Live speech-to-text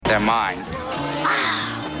They're mine.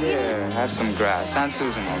 Here, have some grass. Aunt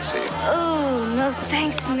Susan won't see you. Oh, no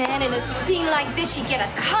thanks, man. In a scene like this, you get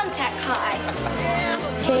a contact high.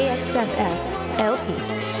 KXSF, LP,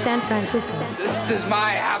 San Francisco. This is my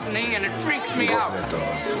happening, and it freaks me out.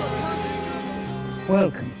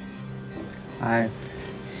 Welcome. I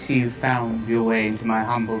see you found your way into my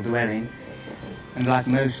humble dwelling. And like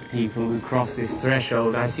most people who cross this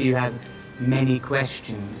threshold, I see you have many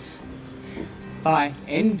questions. By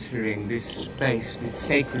entering this place, this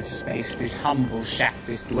sacred space, this humble shack,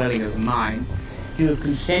 this dwelling of mine, you have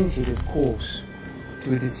consented, of course,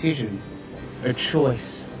 to a decision, a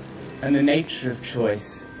choice, and the nature of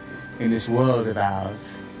choice in this world of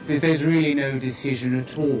ours. Because there's really no decision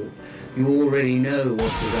at all. You already know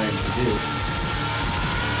what you're going to do.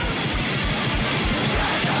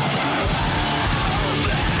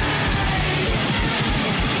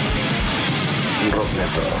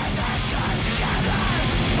 Rockneto.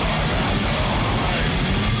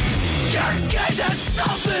 Your gaze has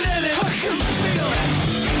something in it. I can feel it.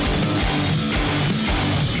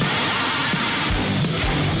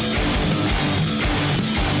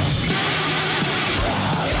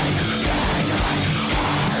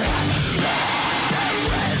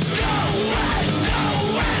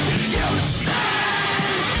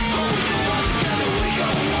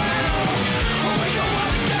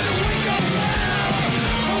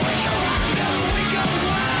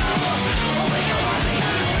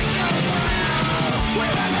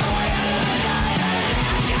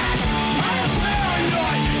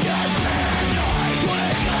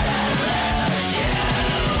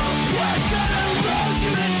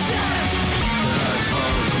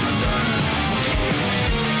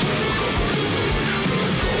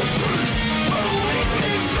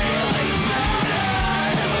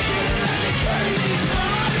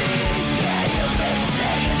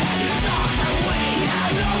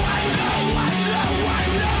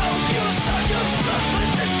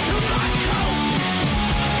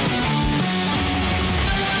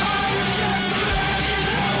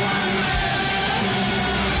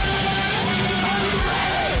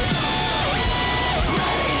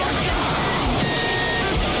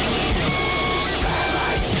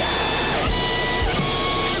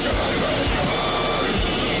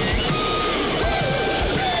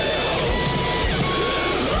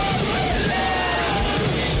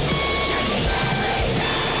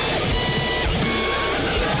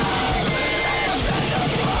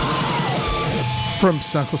 From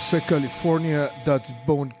San Jose, California, that's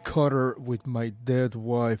Bone Cutter with My Dead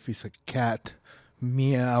Wife is a Cat.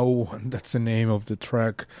 Meow. And that's the name of the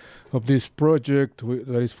track of this project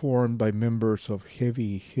that is formed by members of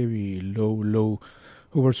Heavy Low,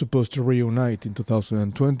 who were supposed to reunite in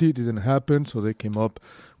 2020. It didn't happen, so they came up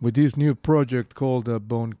with this new project called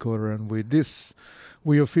Bone Cutter. And with this,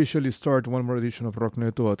 we officially start one more edition of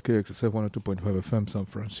Rockneto at KXSF 102.5 FM San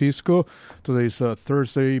Francisco. Today is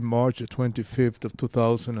Thursday, March 25th of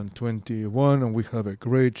 2021, and we have a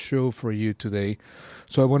great show for you today.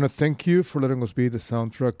 So I want to thank you for letting us be the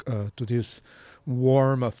soundtrack to this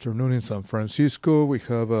warm afternoon in San Francisco. We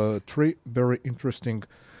have 3 very interesting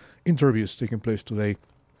interviews taking place today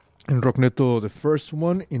in Rockneto. The first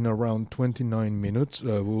one in around 29 minutes.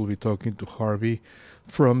 We will be talking to Harvey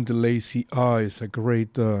from the Lazy Eyes, a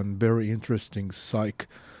great and very interesting psych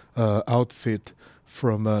outfit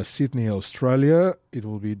from Sydney, Australia. It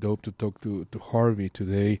will be dope to talk to Harvey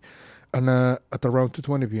today. And at around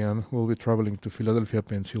 2:20 p.m., we'll be traveling to Philadelphia,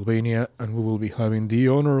 Pennsylvania, and we will be having the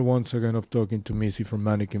honor once again of talking to Missy from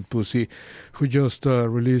Mannequin Pussy, who just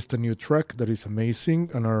released a new track that is amazing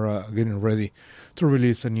and are getting ready to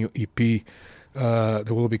release a new EP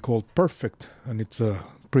that will be called Perfect, and it's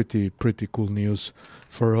pretty cool news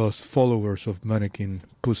for us followers of Mannequin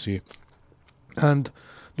Pussy. And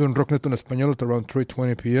doing Rocknet en Español at around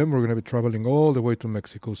 3:20 p.m. We're going to be traveling all the way to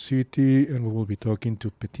Mexico City, and we will be talking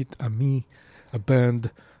to Petit Ami, a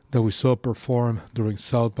band that we saw perform during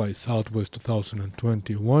South by Southwest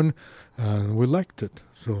 2021, and we liked it.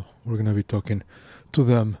 So we're going to be talking to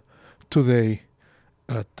them today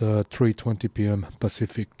at 3:20 p.m.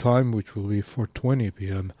 Pacific time, which will be 4:20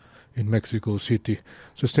 p.m. in Mexico City.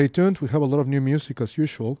 So stay tuned. We have a lot of new music as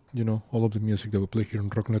usual. You know, all of the music that we play here in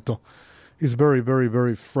Rockneto is very, very,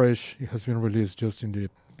 very fresh. It has been released just in the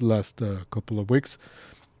last couple of weeks.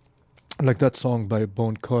 Like that song by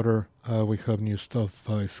Bone Cutter. We have new stuff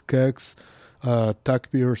by Skeggs.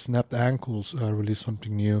 Takbir, Snapped Ankles released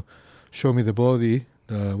something new. Show Me the Body.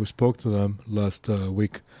 We spoke to them last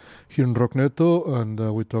week here in Rockneto, and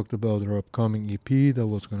we talked about their upcoming EP that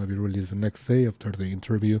was going to be released the next day after the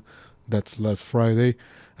interview. That's last Friday.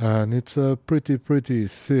 And it's a pretty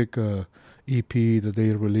sick EP that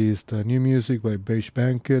they released. New music by Beige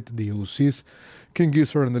Banquet, The OCs, King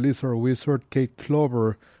Gizzard and the Lizard Wizard, Kate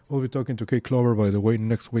Clover. We'll be talking to Kate Clover, by the way,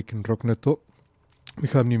 next week in Rockneto. We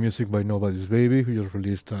have new music by Nobody's Baby, who just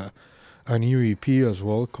released a new EP as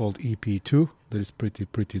well called EP2. That is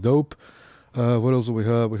pretty dope. What else do we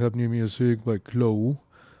have? We have new music by Glow,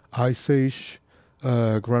 Ice Age,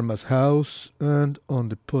 Grandma's House, and on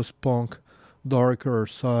the post-punk darker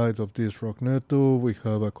side of this Rockneto, we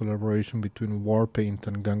have a collaboration between Warpaint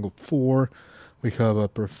and Gang of Four. We have a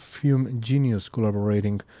Perfume Genius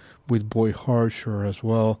collaborating with Boy Harsher as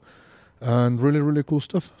well. And really cool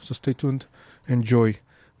stuff. So stay tuned. Enjoy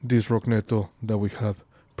this Rockneto that we have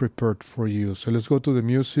prepared for you. So let's go to the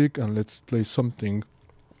music and let's play something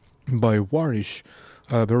by Warish,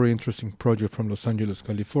 a very interesting project from Los Angeles,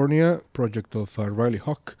 California, project of Riley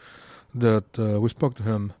Hawk that we spoke to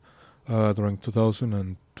him during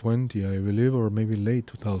 2020, I believe, or maybe late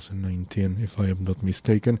 2019, if I am not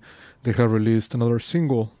mistaken. They have released another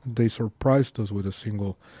single. They surprised us with a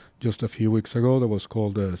single just a few weeks ago that was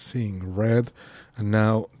called Seeing Red, and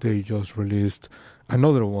now they just released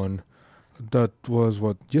another one that was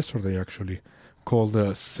yesterday actually, called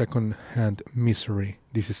Second Hand Misery.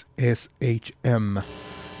 This is SHM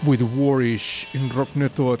with Warish in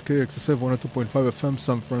Rockneto at KXSF 102.5 FM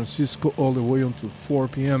San Francisco all the way until 4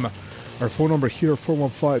 p.m. Our phone number here,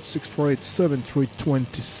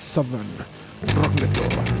 415-648-7327. Rockneto.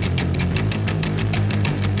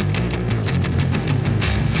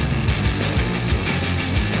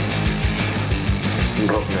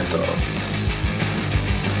 Rockneto.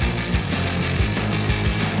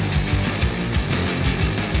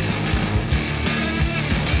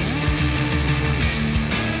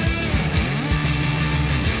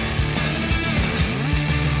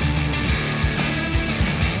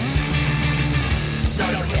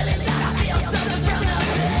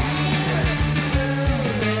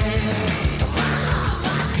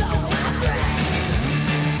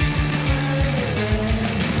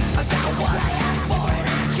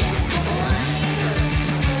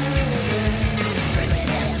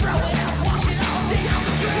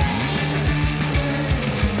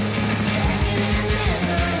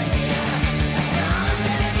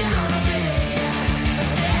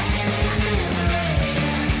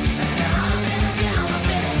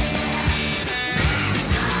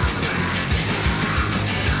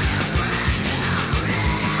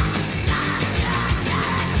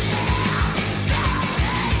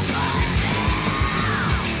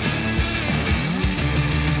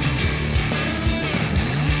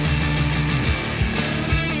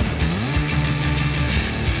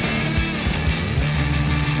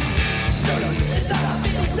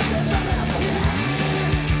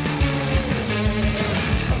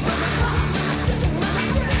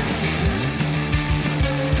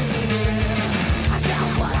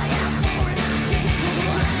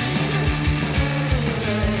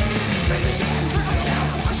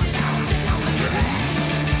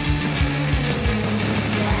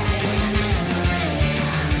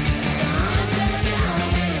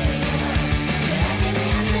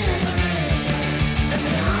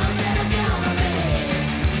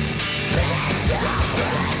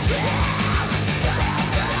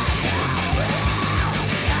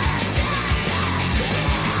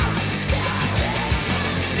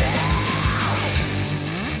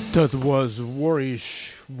 That was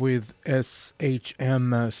Warish with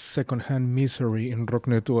SHM, Secondhand Misery in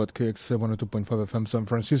Rockneto at KX 102.5 FM San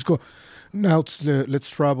Francisco. Now let's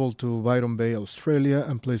travel to Byron Bay, Australia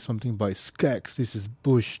and play something by Skeks. This is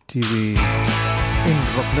Bush TV in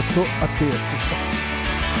Rockneto at KXSF.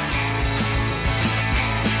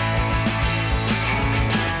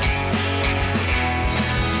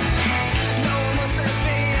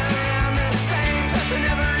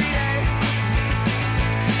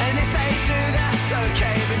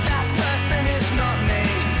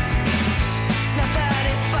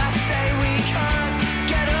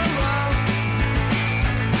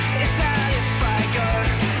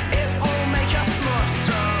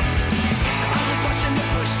 Watching the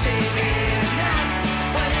Bush TV, and that's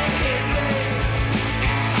when it hit.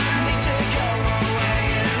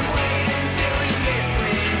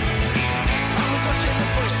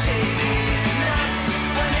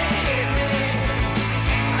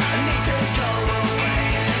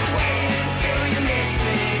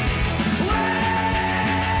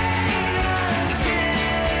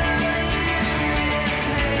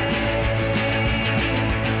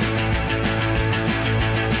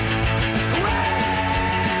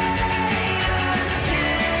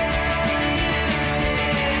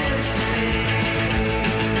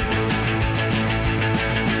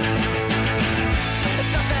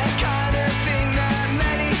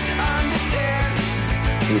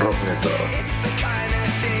 Rockneto. It's the kind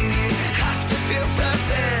of thing you have to feel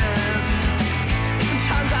firsthand.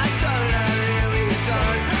 Sometimes I really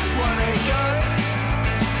don't wanna go,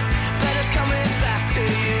 but it's coming back to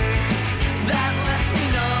you. That lets me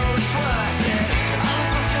know it's worth it. I was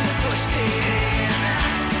watching the Bush TV and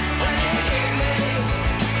that's when it hit me.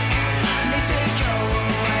 I need to go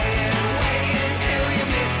away and wait until you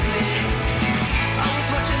miss me. I was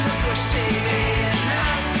watching the Bush TV and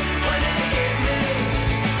that's when it hit me.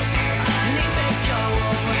 I need to go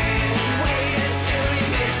away and wait until you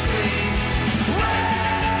miss me.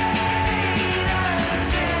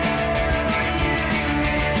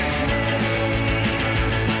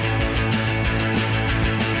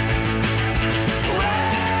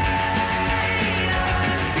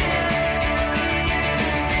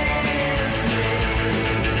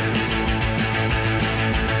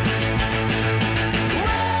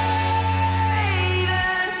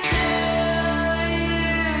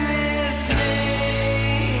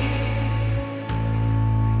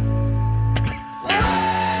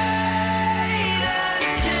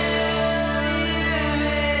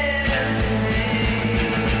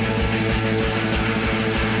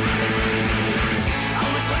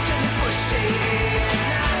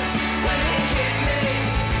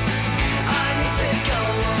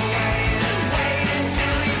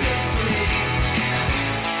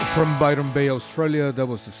 From Byron Bay, Australia, that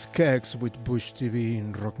was Skaggs with Bush TV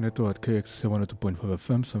in Rockneto at KXSF 102.5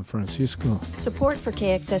 FM, San Francisco. Support for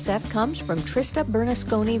KXSF comes from Trista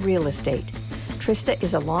Bernasconi Real Estate. Trista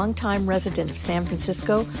is a longtime resident of San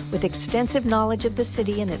Francisco with extensive knowledge of the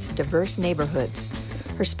city and its diverse neighborhoods.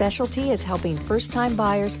 Her specialty is helping first-time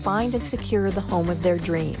buyers find and secure the home of their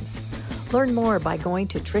dreams. Learn more by going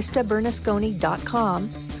to TristaBernasconi.com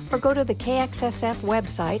or go to the KXSF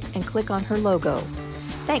website and click on her logo.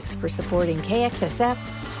 Thanks for supporting KXSF,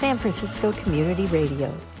 San Francisco Community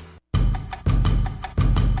Radio.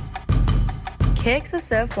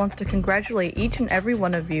 KXSF wants to congratulate each and every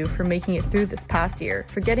one of you for making it through this past year,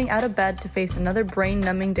 for getting out of bed to face another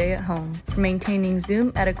brain-numbing day at home, for maintaining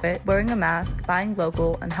Zoom etiquette, wearing a mask, buying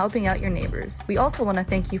local, and helping out your neighbors. We also want to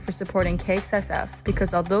thank you for supporting KXSF,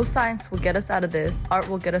 because although science will get us out of this, art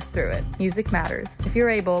will get us through it. Music matters. If you're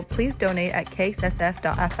able, please donate at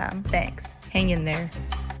kxsf.fm. Thanks. Hang in there.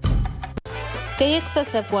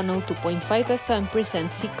 KXSF 102.5 FM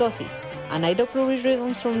presents Psychosis, a night of groovy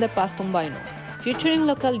rhythms from the past on vinyl, featuring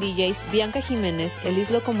local DJs Bianca Jimenez, Elise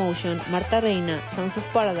Locomotion, Marta Reina, Sounds of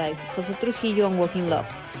Paradise, Jose Trujillo, and Walking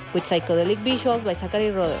Love, with psychedelic visuals by Zachary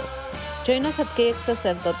Rodero. Join us at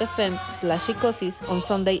kxsf.fm/psychosis on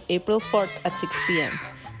Sunday, April 4th at 6 p.m.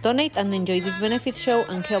 Donate and enjoy this benefit show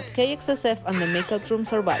and help KXSF and the Makeout Room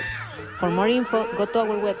survive. For more info, go to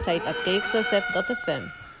our website at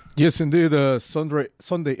kxsf.fm. Yes, indeed.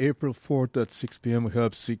 Sunday, April 4th at 6 p.m. we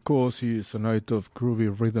have Psychosis, a night of groovy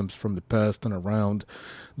rhythms from the past and around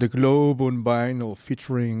the globe on vinyl,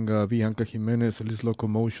 featuring Bianca Jimenez, Elise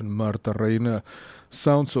Locomotion, Marta Reina,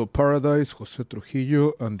 Sounds of Paradise, Jose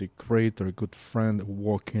Trujillo, and the great, our good friend,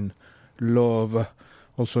 Walking Love,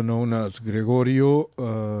 also known as Gregorio,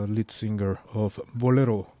 lead singer of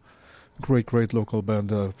Bolero. Great local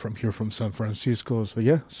band from here from San Francisco. So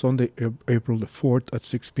yeah, Sunday, April the 4th at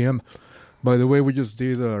 6 p.m. By the way, we just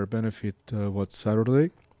did our benefit,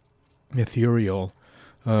 Saturday? Ethereal.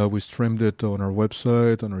 We streamed it on our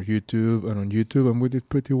website, on our YouTube, and we did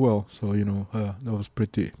pretty well. So, that was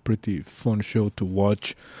pretty fun show to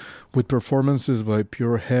watch, with performances by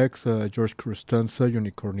Pure Hex, George Costanza,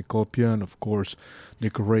 Unicornicopia, and of course,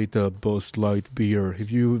 the great Buzz Lightyear.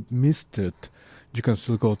 If you missed it, you can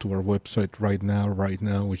still go to our website right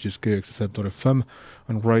now, which is kxsf.fm,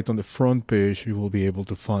 and right on the front page, you will be able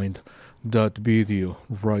to find that video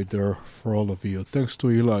right there for all of you. Thanks to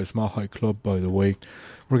Eli's Mahai Club, by the way.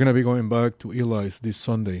 We're going to be going back to Eli's this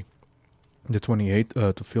Sunday, the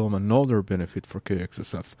 28th, to film another benefit for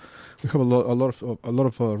KXSF. We have a lot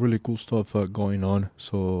of really cool stuff going on,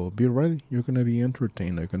 so be ready. You're going to be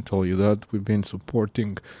entertained, I can tell you that. We've been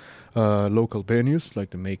supporting local venues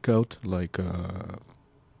like the Makeout, like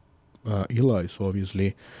Eli's,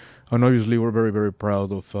 obviously. And obviously, we're very, very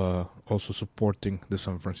proud of also supporting the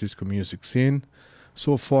San Francisco music scene.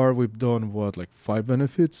 So far, we've done, 5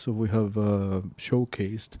 benefits? So we have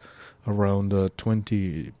showcased around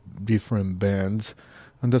 20 different bands.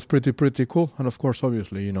 And that's pretty cool. And of course,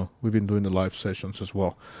 obviously, we've been doing the live sessions as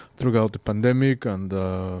well throughout the pandemic. And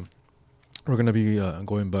we're going to be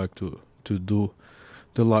going back to do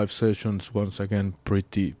the live sessions once again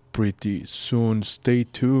pretty soon. Stay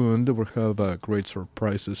tuned. We'll have great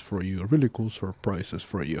surprises for you, really cool surprises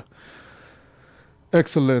for you.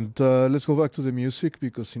 Excellent. Let's go back to the music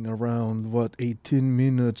because in around 18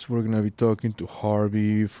 minutes we're gonna be talking to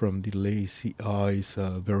Harvey from the Lazy Eyes,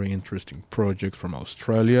 a very interesting project from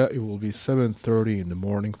Australia. It will be 7:30 in the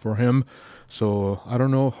morning for him. So I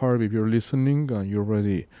don't know, Harvey, if you're listening and you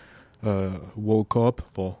already woke up.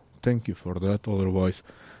 Well, thank you for that. Otherwise,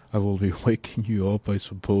 I will be waking you up, I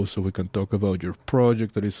suppose, so we can talk about your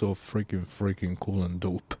project that is so freaking cool and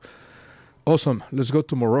dope. Awesome. Let's go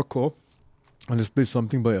to Morocco. And let's play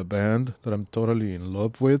something by a band that I'm totally in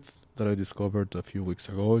love with, that I discovered a few weeks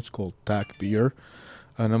ago. It's called Takbir.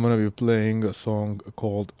 And I'm going to be playing a song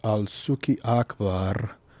called Al Suki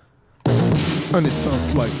Akbar. And it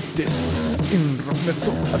sounds like this in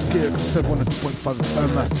Rogneto at KXSF 102.5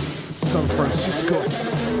 FM, San Francisco.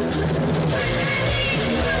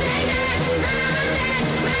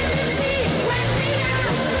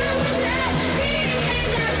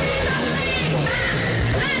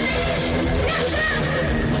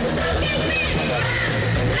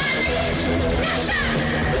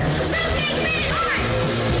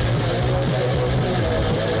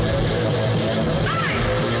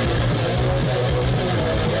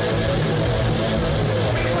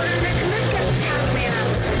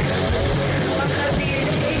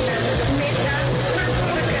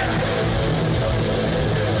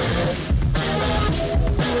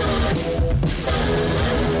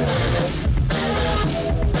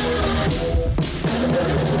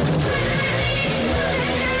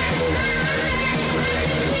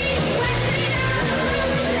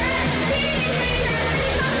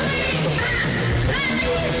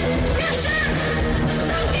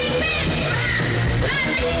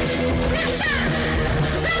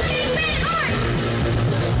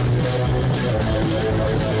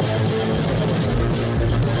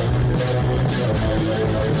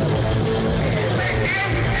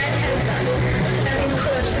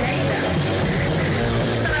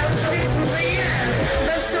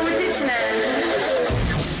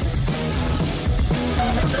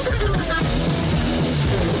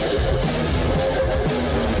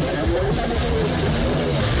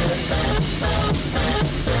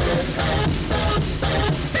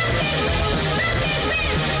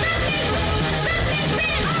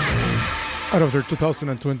 Out of their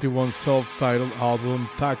 2021 self-titled album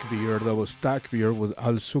Takbir, that was Takbir with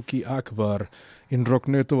Al Suki Akbar in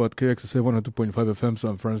Rockneto at KXSA 102.5 FM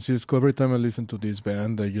San Francisco. Every time I listen to this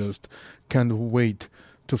band, I just can't wait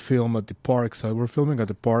to film at the Parkside. We're filming at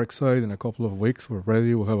the Parkside in a couple of weeks. We're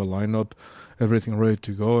ready. We'll have a lineup, everything ready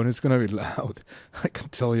to go, and it's going to be loud. I can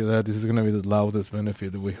tell you that. This is going to be the loudest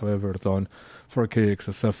benefit that we have ever done for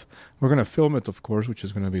KXSF. We're going to film it, of course, which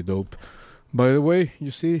is going to be dope. By the way,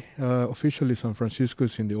 you see, officially San Francisco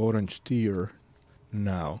is in the orange tier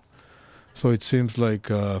now. So it seems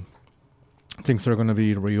like things are going to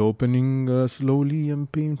be reopening slowly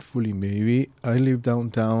and painfully, maybe. I live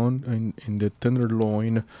downtown in the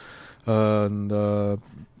Tenderloin, and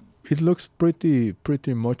it looks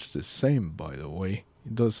pretty much the same, by the way.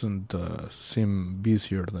 It doesn't seem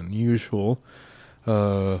busier than usual,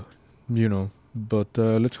 but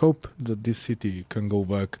let's hope that this city can go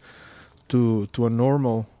back to a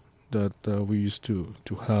normal that we used to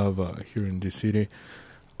have here in this city.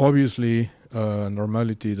 Obviously,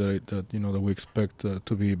 normality that we expect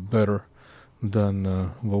to be better than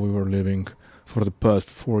what we were living for the past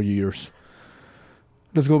 4 years.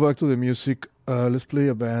 Let's go back to the music. Let's play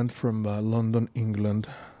a band from London, England.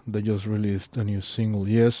 They just released a new single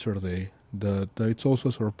yesterday. That it's also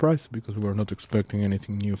a surprise because we were not expecting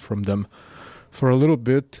anything new from them for a little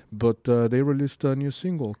bit, but they released a new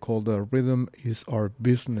single called Rhythm is Our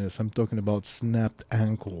Business. I'm talking about Snapped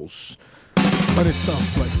Ankles. And it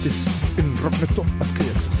sounds like this in Rockneto at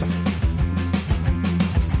KXSF.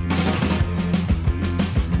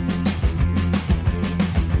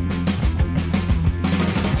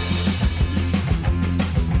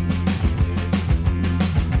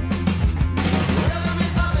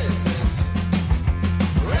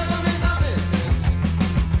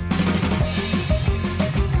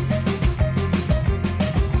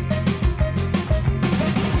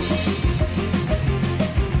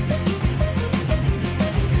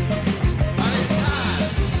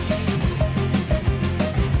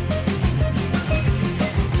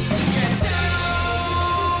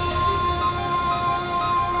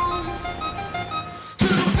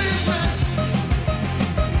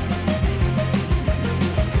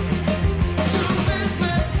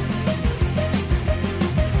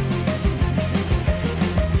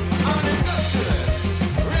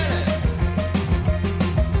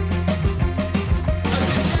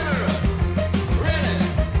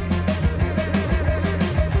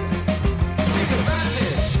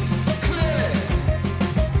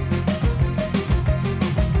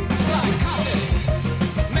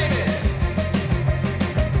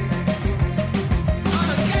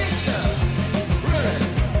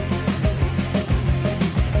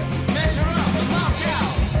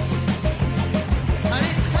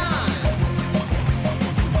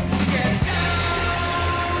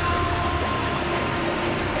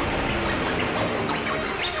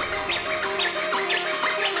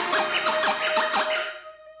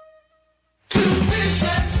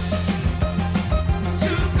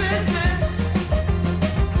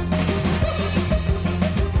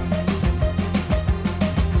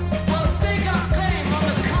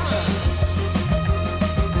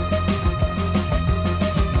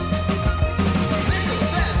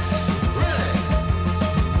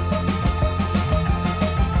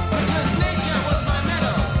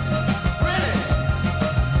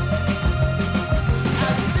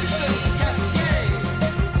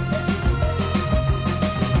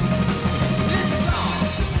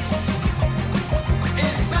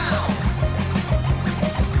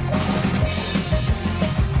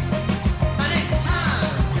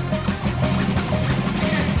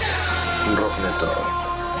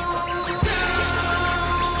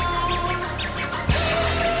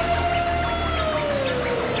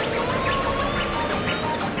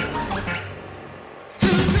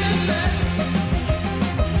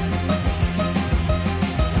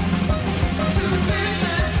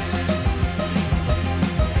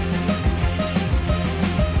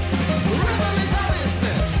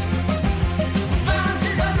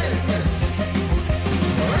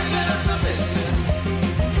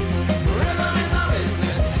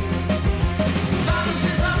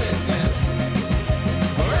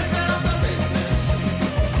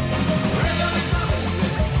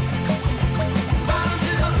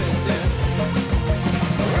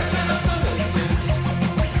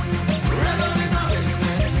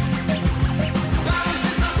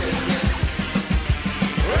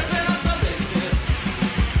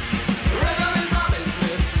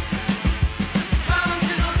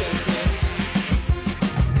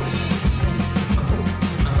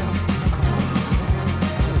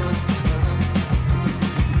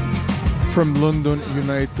 From London,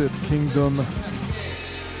 United Kingdom,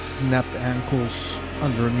 Snapped Ankles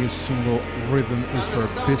and their new single Rhythm is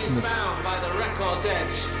Her Business.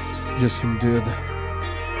 Yes, indeed.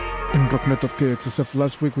 In Rocknet of KXSF,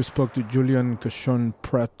 last week we spoke to Julian Cashon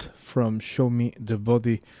Pratt from Show Me the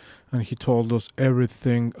Body, and he told us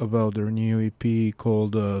everything about their new EP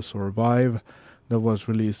called Survive that was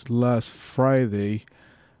released last Friday.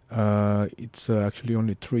 It's actually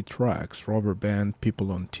only 3 tracks: Rubber Band,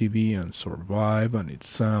 People on TV, and Survive, and it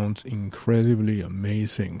sounds incredibly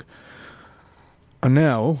amazing. And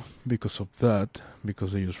now, because of that,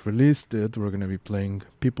 because they just released it, we're going to be playing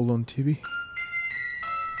People on TV.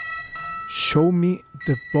 Show Me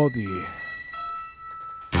the Body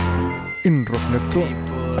in Rockneto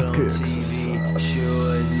at KXSF.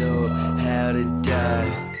 Sure know how to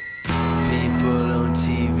die. People on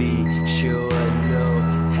TV sure know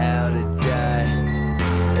how to die.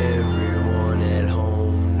 Everyone at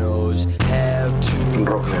home knows how to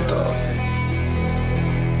Rockneto.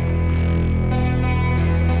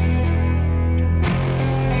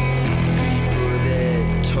 People that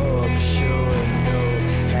talk sure know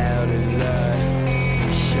how to lie.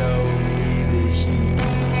 Show me the heat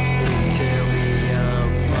and tell me I'm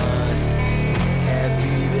fine.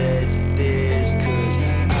 Happy that's theirs 'cause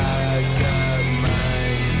I got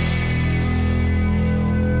mine.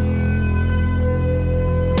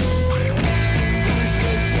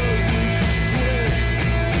 So you can swear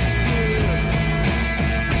still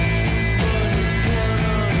running down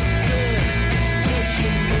on a bed, but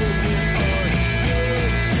you're moving on.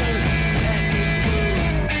 You're just passing through.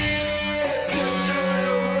 Don't turn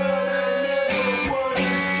around, I never wanna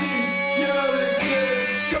see you again.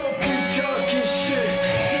 Don't be talking shit.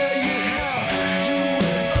 Say it how you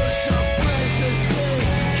were a soft breath the same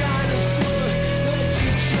kind of slut that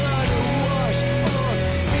you try to wash off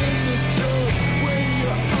in the tub when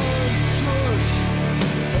you're on drugs.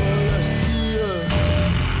 All I see are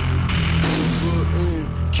people in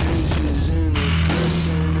cages and they're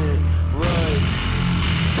pressing it right.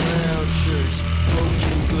 Brown shirts,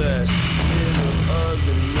 broken glass, middle of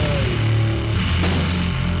the night.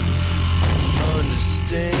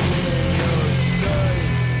 Understand your side.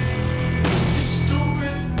 You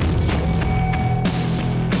stupid.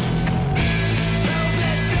 Now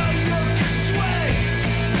that's how you can sway.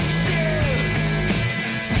 Still,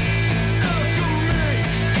 look at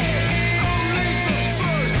me. Only the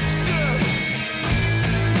first step.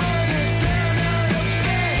 Running down on a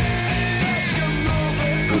bed that you're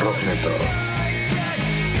moving. Rockneto.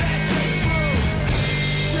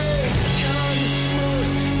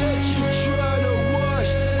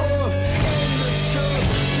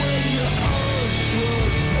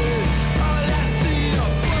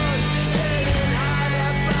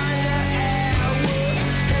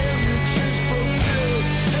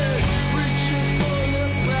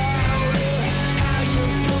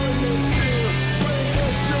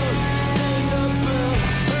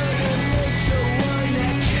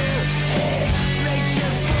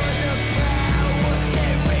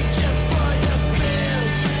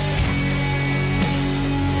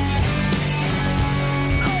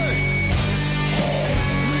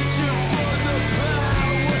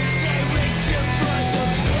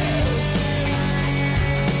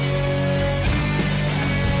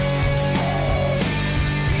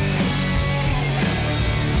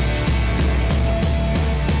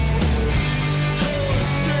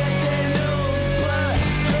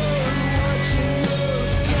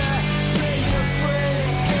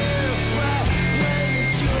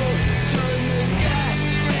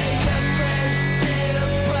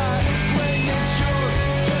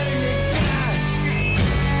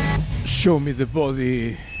 Show Me the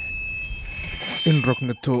Body in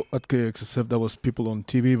Rockneto at KXSF. That was People on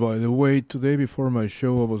TV. By the way, today before my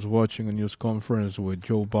show I was watching a news conference with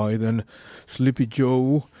Joe Biden. Sleepy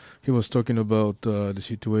Joe, he was talking about the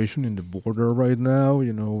situation in the border right now,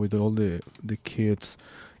 you know, with all the kids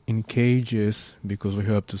in cages, because we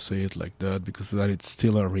have to say it like that, because that it's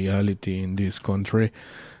still a reality in this country.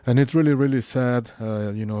 And it's really, really sad,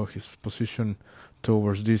 you know, his position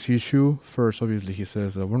towards this issue. First, obviously, he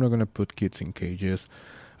says we're not going to put kids in cages,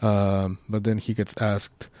 but then he gets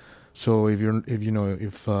asked, so if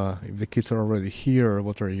the kids are already here,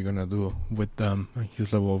 what are you going to do with them? And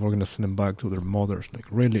he's like, well, we're going to send them back to their mothers. Like,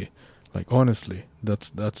 really? Like, honestly,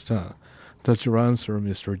 that's your answer,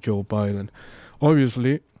 Mr. Joe Biden.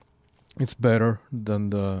 Obviously, it's better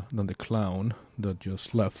than the clown that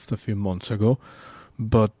just left a few months ago,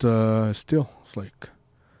 but still, it's like,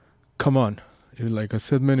 come on. Like I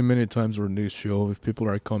said many times on this show, if people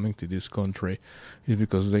are coming to this country, it's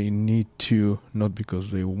because they need to, not because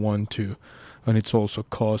they want to. And it's also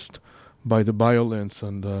caused by the violence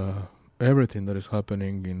and everything that is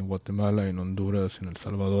happening in Guatemala, in Honduras, in El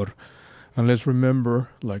Salvador. And let's remember,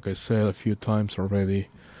 like I said a few times already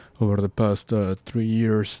over the past 3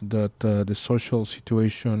 years, that the social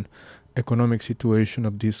situation, economic situation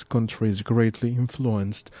of this country is greatly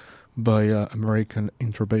influenced by American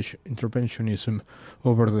interventionism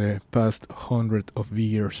over the past 100 of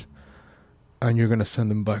years. And you're going to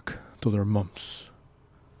send them back to their moms.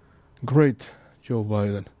 Great, Joe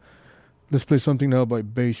Biden. Let's play something now by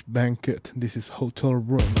Beige Banquet. This is Hotel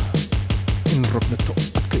Room in Rockneto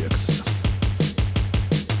at KXSF.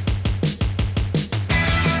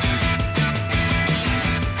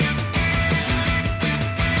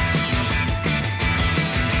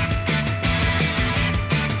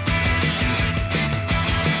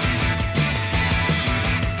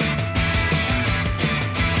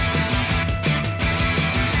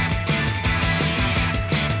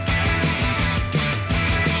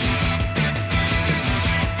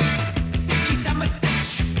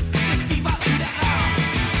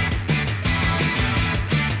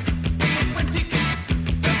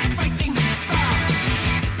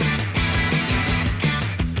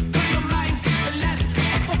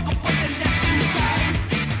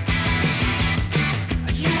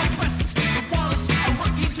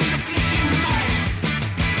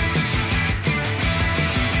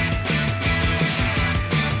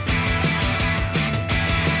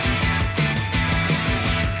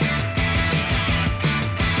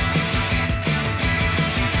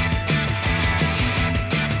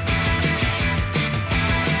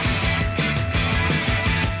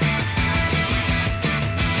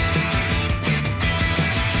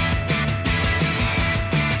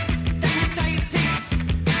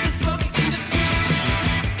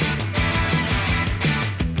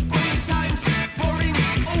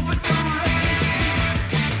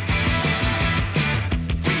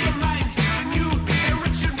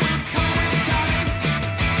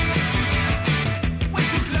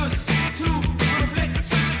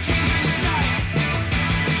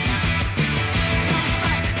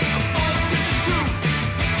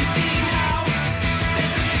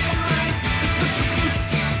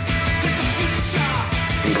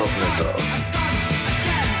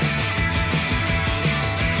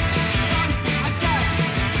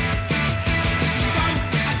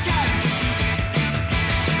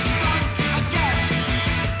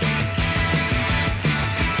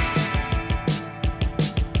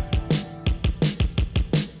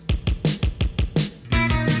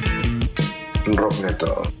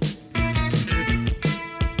 Rockneto.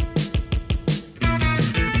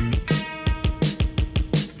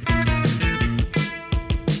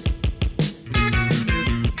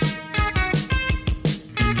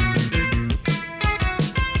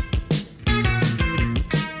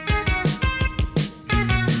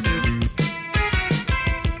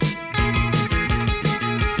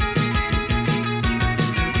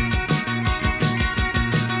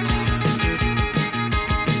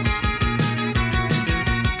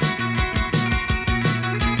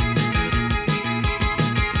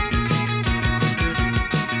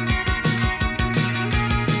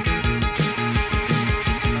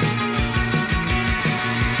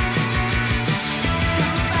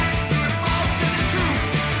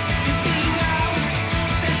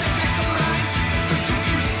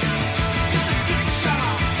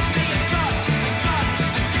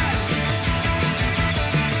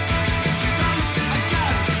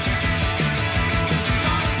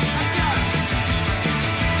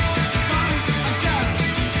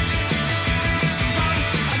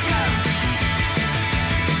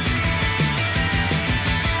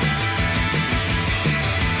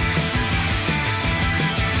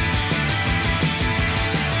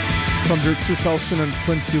 From their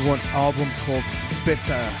 2021 album called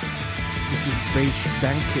Beta, this is Beige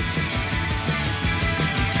Banquet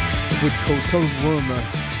with Hotel Room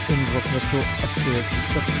in Rockneto at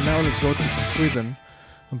KXSF. Now let's go to Sweden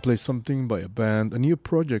and play something by a band, a new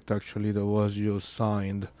project actually that was just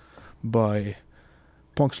signed by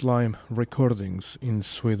Punk Slime Recordings in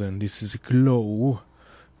Sweden. This is Glow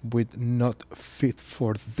with Not Fit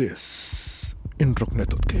for This in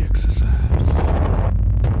Rockneto at KXSF.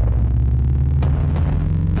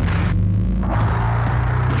 Away.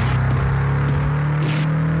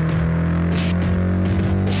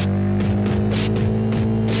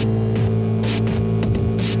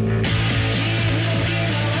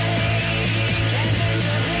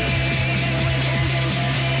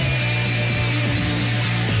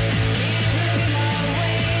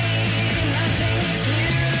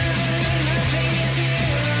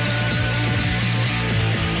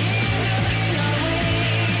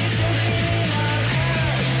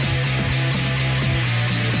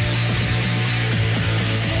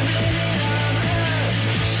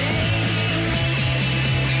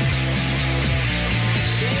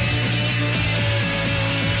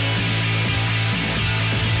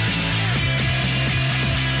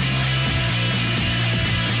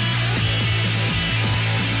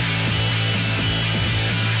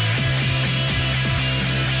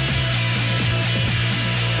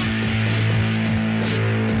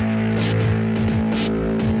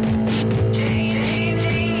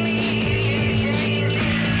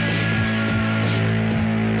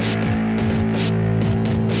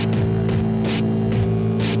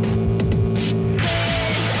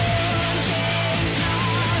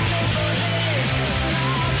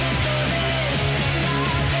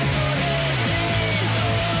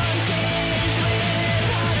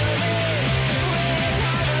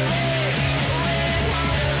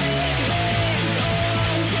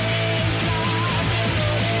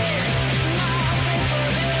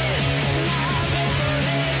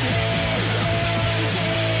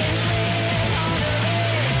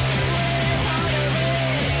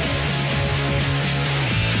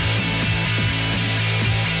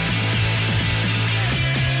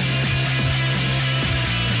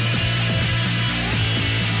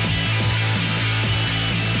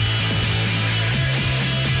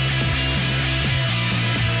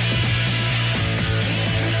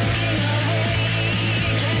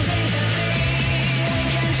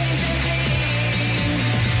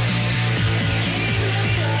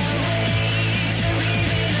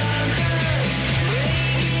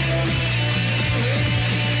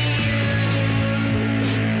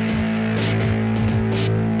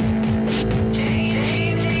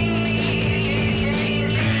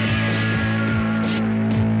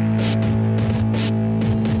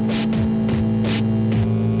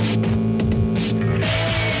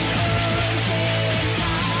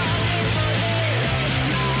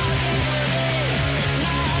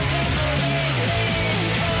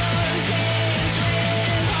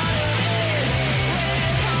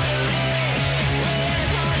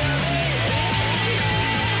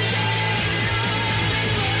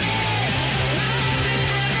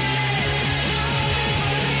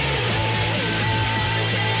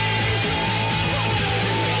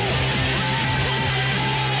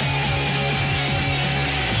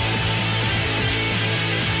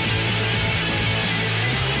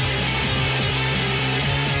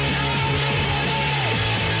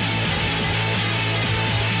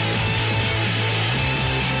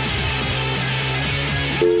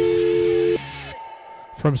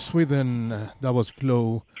 From Sweden, that was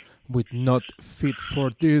Glow with Not Fit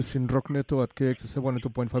for This in Rockneto at KXSF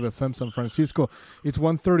 102.5 FM San Francisco. It's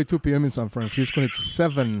 1:32 p.m. in San Francisco, and it's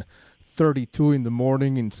 7:32 in the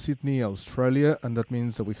morning in Sydney, Australia, and that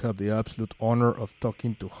means that we have the absolute honor of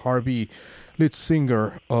talking to Harvey, lead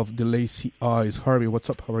singer of The Lazy Eyes. Harvey, what's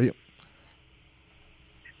up? How are you?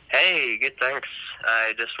 Hey, good, thanks.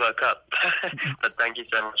 I just woke up, but thank you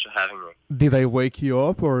so much for having me. Did I wake you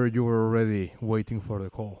up, or you were already waiting for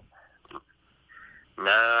the call? No,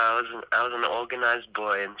 I was an organized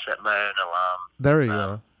boy and set my own alarm. There you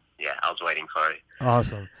are. Yeah, I was waiting for it.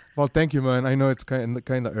 Awesome. Well, thank you, man. I know it's kind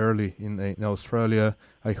of early in Australia.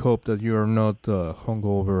 I hope that you are not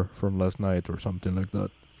hungover from last night or something like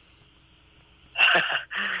that.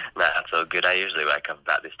 No, that's all good. I usually wake up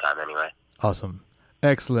about this time anyway. Awesome.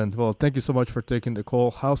 Excellent. Well, thank you so much for taking the call.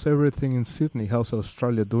 How's everything in Sydney? How's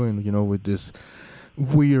Australia doing, with this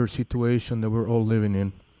weird situation that we're all living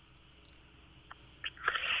in?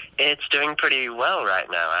 It's doing pretty well right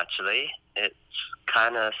now, actually. It's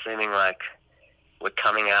kind of seeming like we're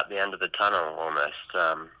coming out the end of the tunnel almost.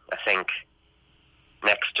 I think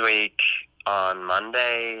next week on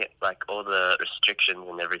Monday, like all the restrictions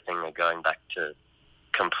and everything are going back to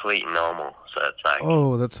complete normal. So it's like...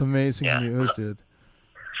 Oh, that's amazing news, dude.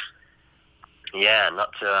 Yeah,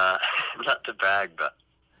 not to brag, but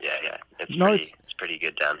yeah, it's pretty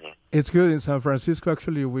good down here. It's good in San Francisco.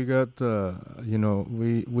 Actually, we got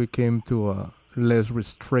we came to a less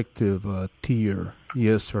restrictive tier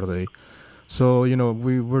yesterday, so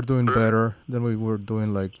we were doing better than we were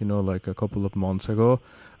doing like a couple of months ago,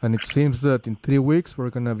 and it seems that in 3 weeks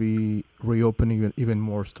we're gonna be reopening even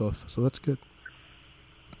more stuff. So that's good.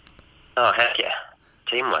 Oh heck yeah,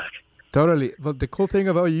 teamwork. Totally. But the cool thing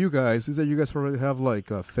about you guys is that you guys already have like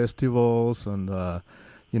festivals and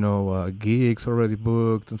gigs already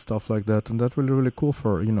booked and stuff like that, and that's really, really cool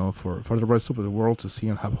for for the rest of the world to see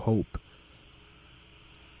and have hope.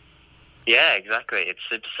 Yeah, exactly. It's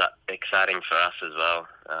super exciting for us as well.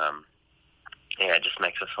 It just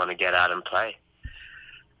makes us want to get out and play.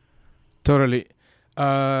 Totally.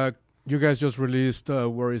 You guys just released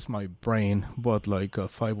Where Is My Brain, but like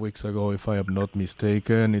 5 weeks ago, if I am not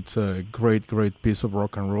mistaken. It's a great, great piece of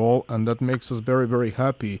rock and roll, and that makes us very, very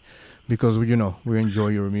happy because, we enjoy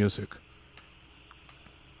your music.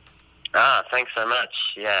 Thanks so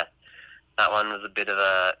much. Yeah, that one was a bit of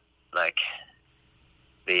a, like,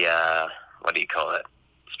 what do you call it?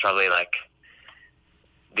 It's probably like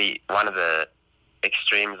one of the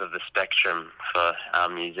extremes of the spectrum for our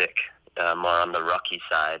music, more on the rocky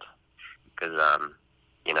side. Because,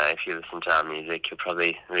 if you listen to our music, you'll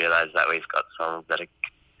probably realize that we've got songs that are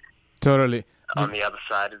totally on the other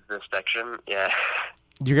side of the spectrum. Yeah.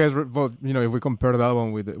 You guys, if we compare that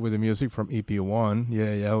one with the music from EP1,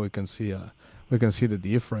 we can see the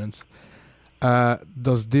difference.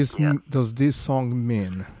 Does this song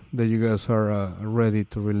mean that you guys are ready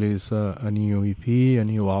to release a new EP, a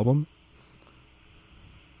new album?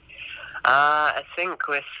 I think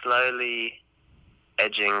we're slowly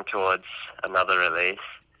edging towards another release,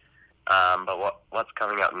 but what's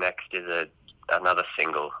coming up next is another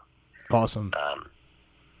single. Awesome.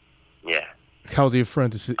 Yeah. How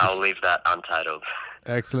different is it? I'll leave that untitled.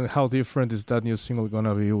 Excellent. How different is that new single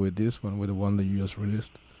gonna be with this one, with the one that you just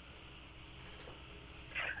released?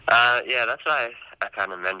 Yeah, that's why I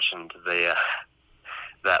kind of mentioned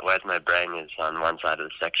that Where's My Brain is on one side of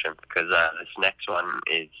the section, because this next one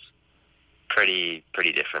is pretty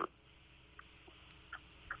different.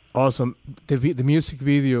 Awesome. The music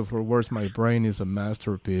video for Where's My Brain is a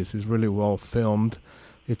masterpiece. It's really well filmed.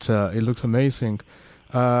 It looks amazing.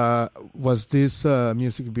 Was this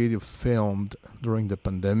music video filmed during the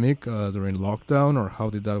pandemic, during lockdown, or how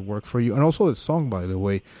did that work for you? And also the song, by the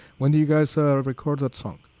way. When did you guys record that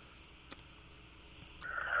song?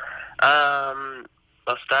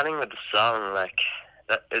 Well, starting with the song,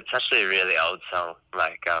 it's actually a really old song.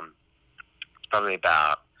 It's probably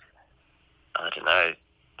about,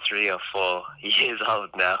 3 or 4 years old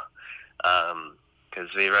now, because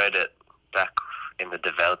we wrote it back in the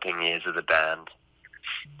developing years of the band.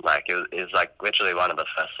 It was literally one of the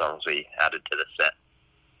first songs we added to the set,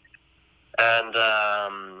 and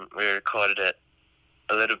we recorded it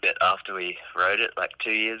a little bit after we wrote it,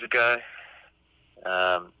 2 years ago,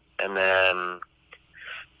 and then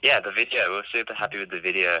the video, we were super happy with the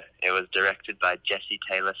video. It was directed by Jesse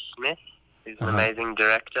Taylor Smith, who's an amazing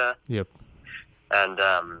director. Yep. And,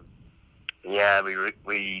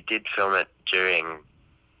 we did film it during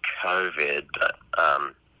COVID, but,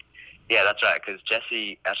 that's right, because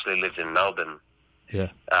Jesse actually lives in Melbourne.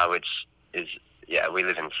 Yeah. Which is, we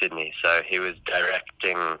live in Sydney, so he was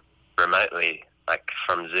directing remotely like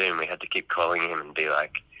from Zoom. We had to keep calling him and be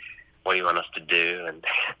like, what do you want us to do? And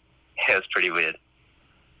it was pretty weird.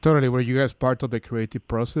 Totally. Were you guys part of the creative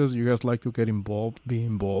process? You guys like to be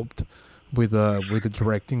involved with the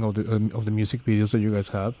directing of the music videos that you guys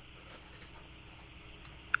have?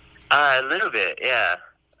 A little bit, yeah.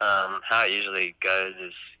 How it usually goes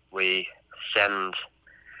is we send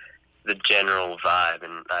the general vibe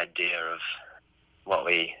and idea of what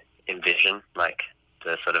we envision, like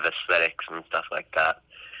the sort of aesthetics and stuff like that,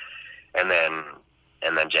 and then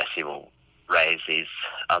Jesse will raise these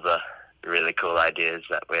other really cool ideas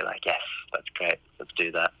that we're like, yes, that's great, let's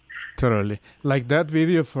do that. Totally. Like that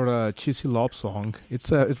video for Cheesy Love Song.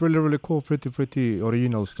 It's really, really cool, pretty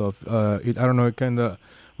original stuff. I don't know, it kind of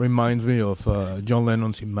reminds me of John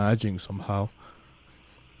Lennon's Imagine somehow.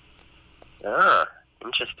 Ah,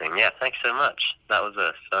 interesting. Yeah, thanks so much. That was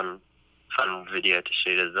a fun video to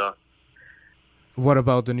shoot as well. What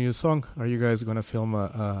about the new song? Are you guys going to film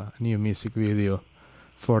a new music video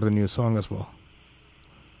for the new song as well?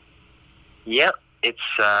 Yep, it's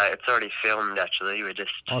already filmed actually. We're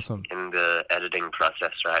just awesome in the editing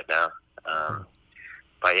process right now.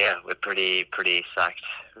 But yeah, we're pretty psyched.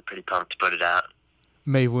 We're pretty pumped to put it out.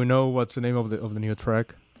 May we know what's the name of the new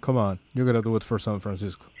track? Come on, you gotta do it for San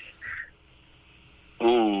Francisco.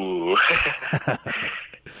 Ooh.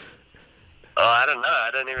 Oh, I don't know. I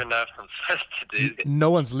don't even know if I'm supposed to do this. No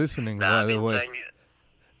one's listening, by the way.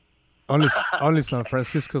 Only San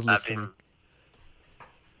Francisco's listening.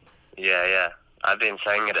 Yeah. I've been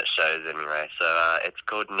saying it at shows anyway, so it's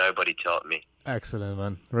called Nobody Taught Me. Excellent,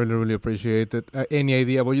 man. Really, really appreciate it. Any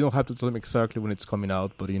idea? Well, you don't have to tell them exactly when it's coming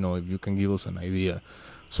out, but, if you can give us an idea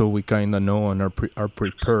so we kind of know and are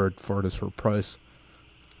prepared for the surprise.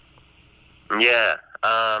 Yeah.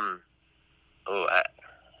 I'm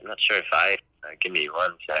not sure if give me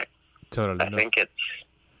 1 sec. Totally. I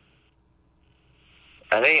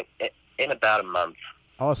think in about a month.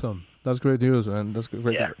 Awesome. That's great news, man. That's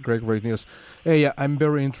great news. Hey, yeah, I'm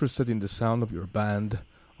very interested in the sound of your band.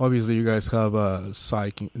 Obviously, you guys have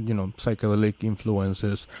psychedelic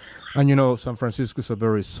influences, and San Francisco is a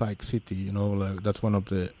very psych city. Like that's one of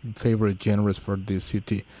the favorite genres for this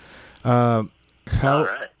city. How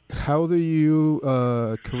do you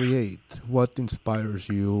create? What inspires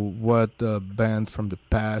you? What bands from the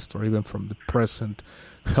past or even from the present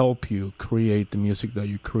help you create the music that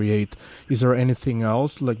you create? Is there anything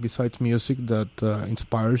else, like besides music, that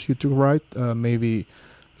inspires you to write? Maybe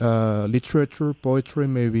literature, poetry,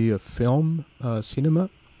 maybe a film, cinema?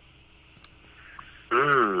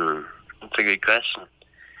 That's a good question.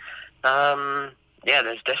 Yeah,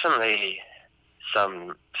 there's definitely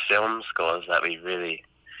some film scores that we really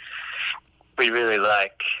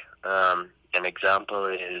like. An example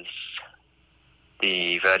is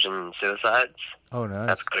the Virgin Suicides. Oh, nice.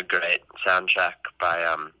 That's got a great soundtrack by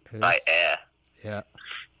Air. Yeah.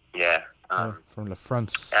 Yeah. From La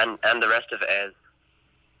France. And the rest of Air's,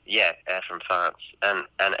 Air from France. And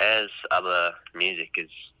Air's other music is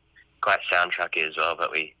quite soundtracky as well,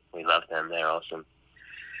 but we love them. They're awesome.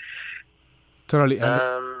 Totally.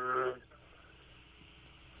 Yeah,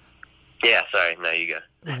 sorry. No, you go.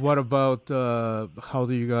 What about how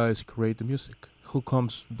do you guys create the music? Who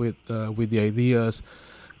comes with the ideas?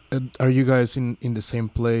 Are you guys in the same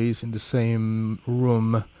place, in the same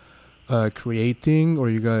room, creating, or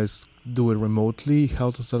you guys do it remotely?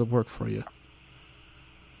 How does that work for you?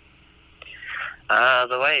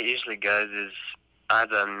 The way it usually goes is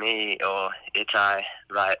either me or Itai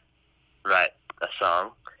write a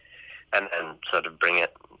song, and then sort of bring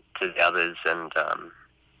it to the others, and and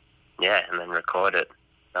then record it.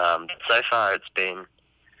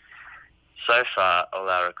 So far all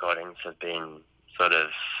our recordings have been sort of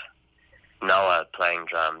Noah playing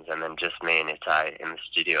drums and then just me and Itai in the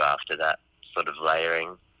studio after that, sort of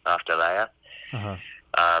layering after layer.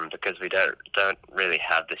 Because we don't really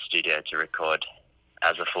have the studio to record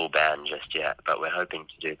as a full band just yet, but we're hoping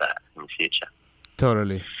to do that in the future.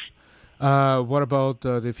 Totally. What about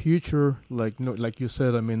the future? Like you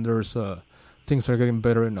said, I mean, there's things are getting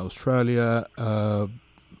better in Australia.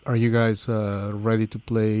 Are you guys ready to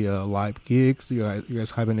play live gigs? Do you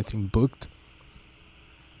guys have anything booked?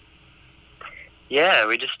 Yeah,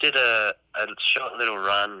 we just did a short little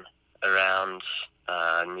run around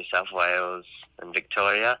New South Wales and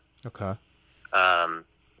Victoria. Okay.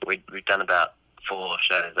 We've done about 4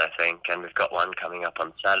 shows, I think, and we've got one coming up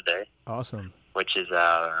on Saturday. Awesome. Which is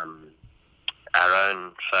our own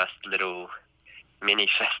first little mini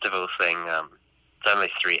festival thing. It's only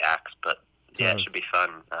 3 acts, but yeah, it should be fun.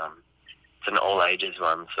 It's an all ages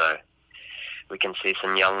one, so we can see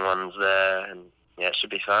some young ones there, and yeah, it should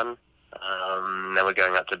be fun. Then we're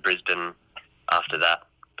going up to Brisbane after that.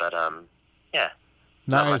 But yeah,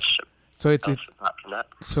 not Nice. much So it's else apart from that.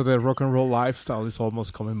 so the rock and roll lifestyle is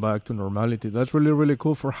almost coming back to normality. That's really, really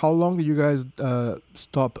cool. For how long did you guys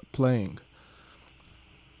stop playing?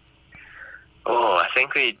 Oh, I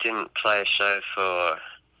think we didn't play a show for,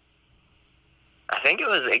 I think it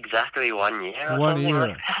was exactly 1 year or 1 something year.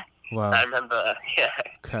 like that. Wow. I remember, yeah.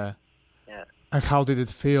 Okay. Yeah. And how did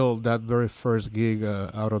it feel, that very first gig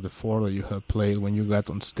out of the 4 that you have played, when you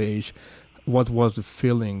got on stage? What was the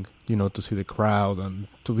feeling, to see the crowd and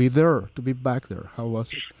to be there, to be back there? How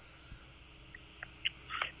was it?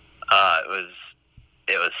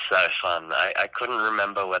 It was so fun. I couldn't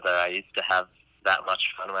remember whether I used to have that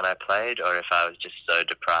much fun when I played or if I was just so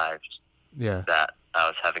deprived Yeah. that I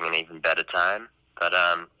was having an even better time. But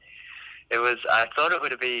I thought it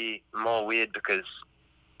would be more weird because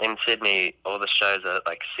in Sydney all the shows are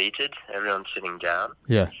like seated, everyone's sitting down.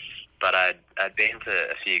 Yeah. But I'd been to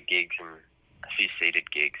a few gigs and a few seated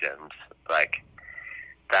gigs, and like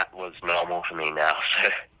that was normal for me now.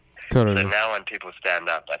 Totally. So now when people stand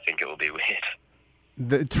up, I think it will be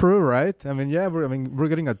weird. True, right? I mean, yeah, we're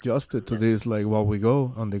getting adjusted to this, like, while we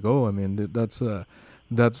go on the go. I mean, that's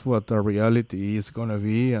what our reality is gonna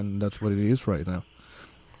be, and that's what it is right now.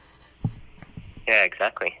 Yeah,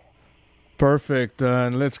 exactly. Perfect.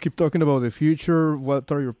 And let's keep talking about the future.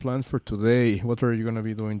 What are your plans for today? What are you gonna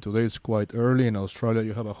be doing today? It's quite early in Australia.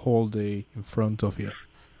 You have a whole day in front of you.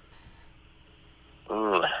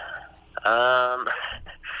 Ooh,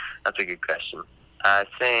 that's a good question. I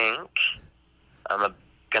think I'm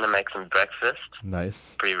gonna make some breakfast.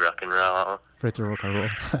 Nice. Pretty rock and roll. Pretty rock and roll.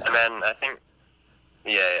 And then I think,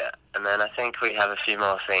 yeah. And then I think we have a few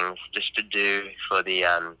more things just to do for the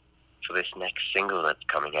for this next single that's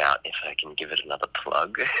coming out. If I can give it another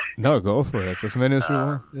plug. No, go for it. As many as you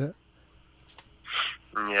want. Yeah.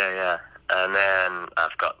 Yeah. And then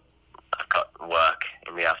I've got work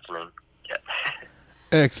in the afternoon. Yeah.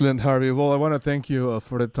 Excellent, Harvey. Well, I want to thank you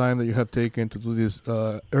for the time that you have taken to do this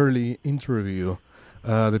early interview.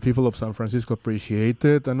 The people of San Francisco appreciate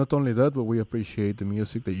it. And not only that, but we appreciate the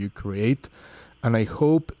music that you create. And I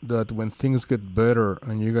hope that when things get better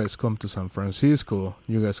and you guys come to San Francisco,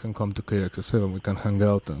 you guys can come to KXSF. We can hang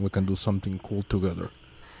out and we can do something cool together.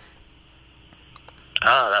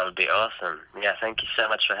 Oh, that would be awesome. Yeah, thank you so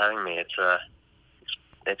much for having me.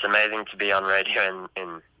 It's amazing to be on radio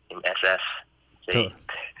in SF.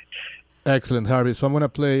 Excellent, Harvey. So I'm going to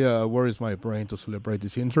play Where Is My Brain to celebrate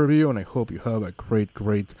this interview, and I hope you have a great...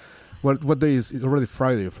 What day is it? Already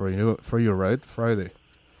Friday for you, right? Friday.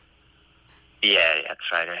 Yeah, it's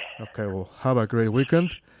Friday. Okay, well, have a great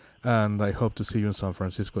weekend, and I hope to see you in San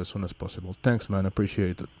Francisco as soon as possible. Thanks, man.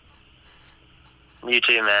 Appreciate it. You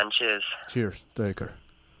too, man. Cheers. Cheers. Take care.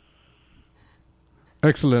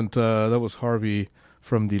 Excellent. That was Harvey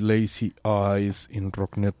from the Lazy Eyes in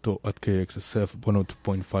Rockneto at KXSF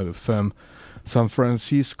 102.5 FM. San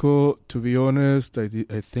Francisco, to be honest, I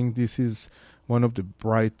think this is one of the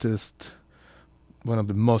brightest, one of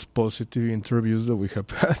the most positive interviews that we have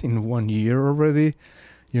had in 1 year already.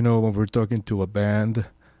 When we're talking to a band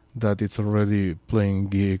that it's already playing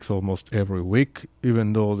gigs almost every week,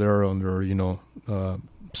 even though they're under,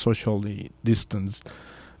 socially distanced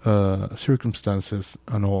circumstances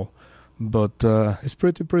and all. But it's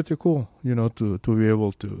pretty cool, to be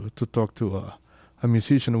able to talk to a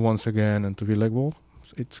musician once again and to be like, well,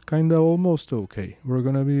 it's kind of almost okay.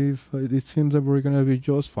 It seems that we're going to be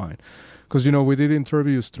just fine. Because, we did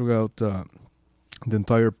interviews throughout the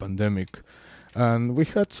entire pandemic. And we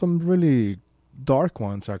had some really dark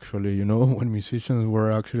ones, actually, when musicians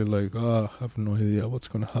were actually like, I have no idea what's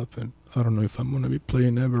going to happen. I don't know if I'm going to be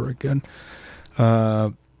playing ever again.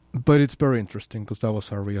 But it's very interesting because that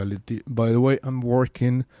was our reality. By the way, I'm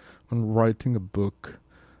working on writing a book,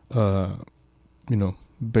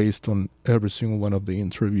 based on every single one of the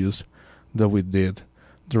interviews that we did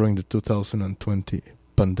during the 2020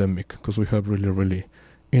 pandemic, because we have really, really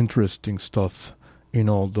interesting stuff in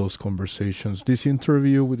all those conversations. This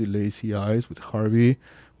interview with the Lazy Eyes, with Harvey,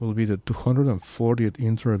 will be the 240th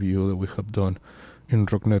interview that we have done in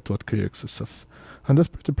Rockneto at KXSF. And that's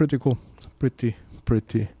pretty cool. Pretty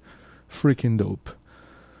freaking dope.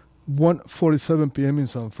 1:47 p.m. in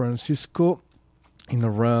San Francisco. In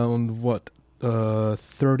around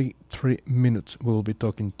 33 minutes, we'll be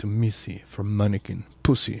talking to Missy from Mannequin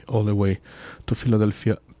Pussy, all the way to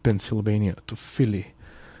Philadelphia, Pennsylvania, to Philly.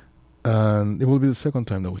 And it will be the second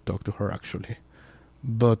time that we talk to her, actually.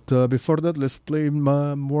 But before that, let's play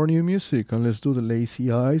more new music, and let's do the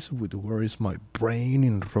Lazy Eyes with Where Is My Brain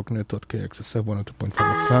in Rockneto at KXSF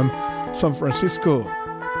 102.5 FM, San Francisco.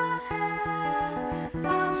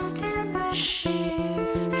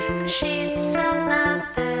 Sheets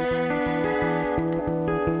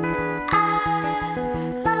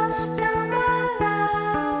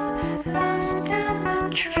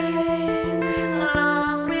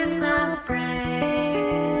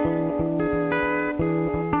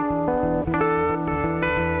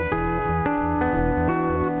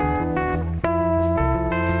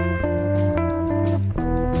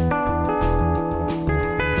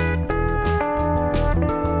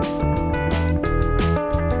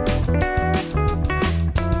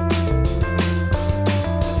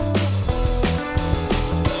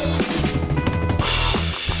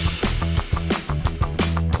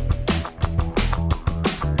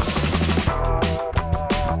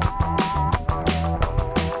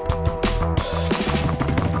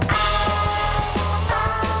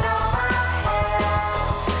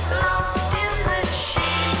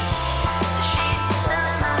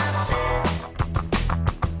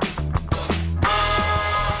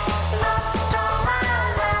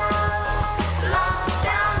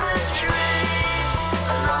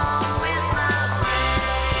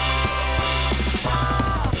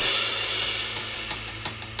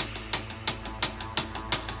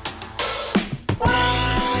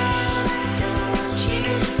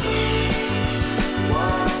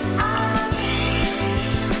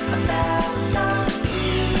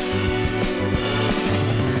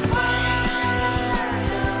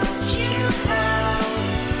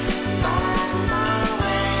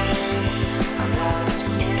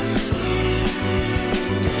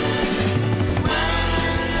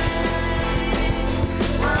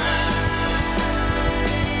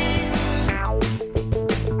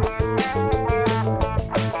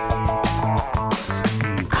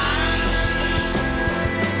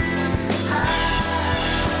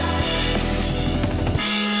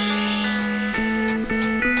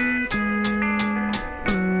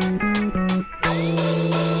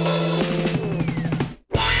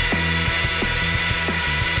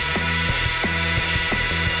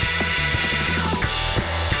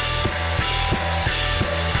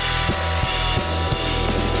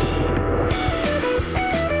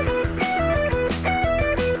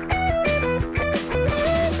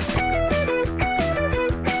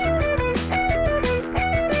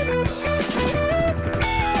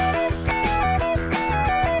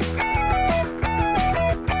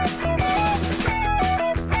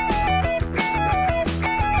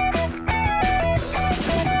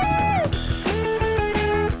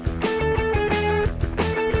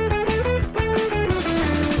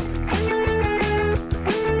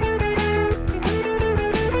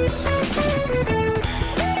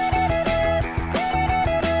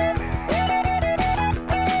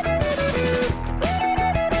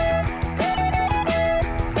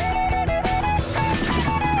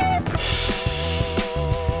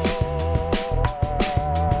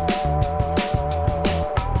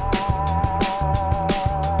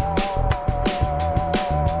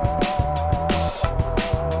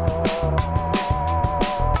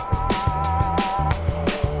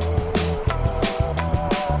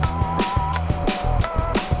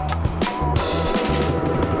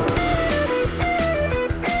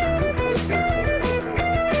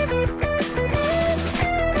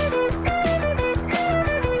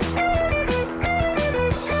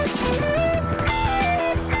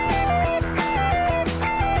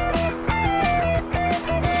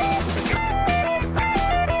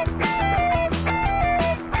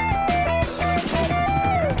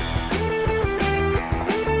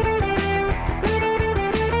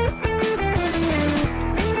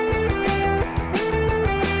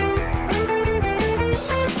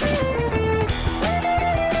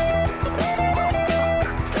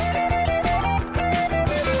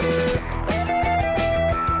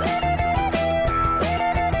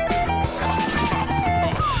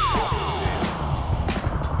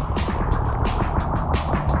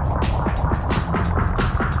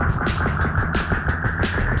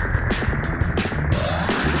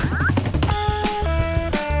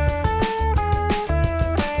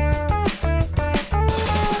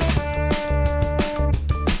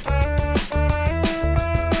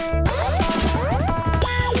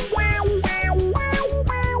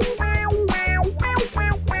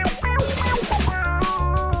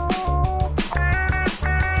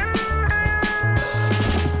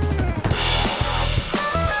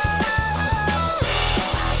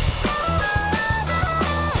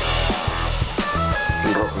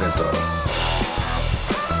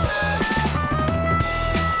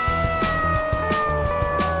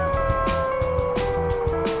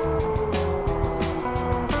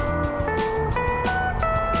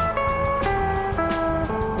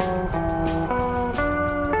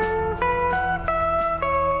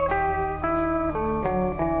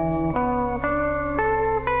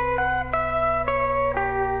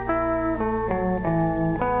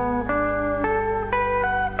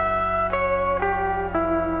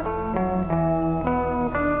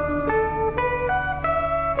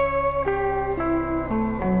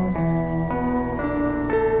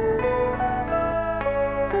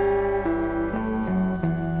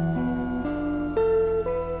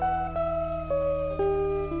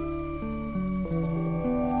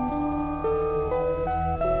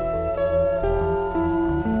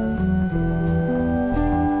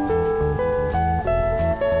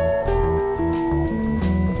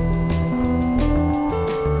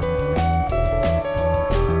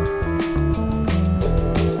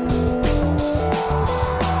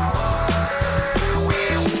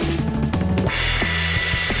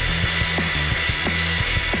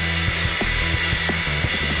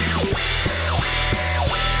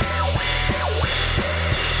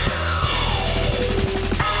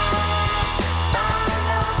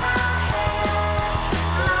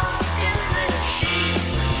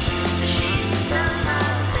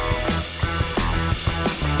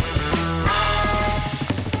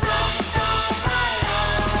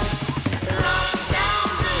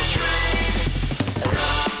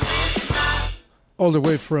All the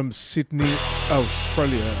way from Sydney,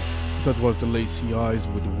 Australia. That was the Lazy Eyes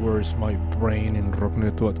with Where's My Brain in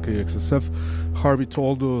Rockneto at KXSF. Harvey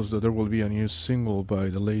told us that there will be a new single by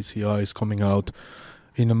the Lazy Eyes coming out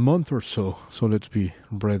in a month or so. So let's be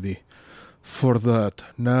ready for that.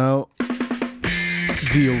 Now,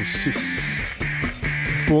 DOC's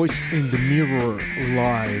Boys in the Mirror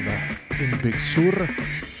live in Big Sur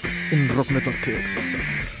in Rockneto at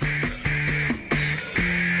KXSF.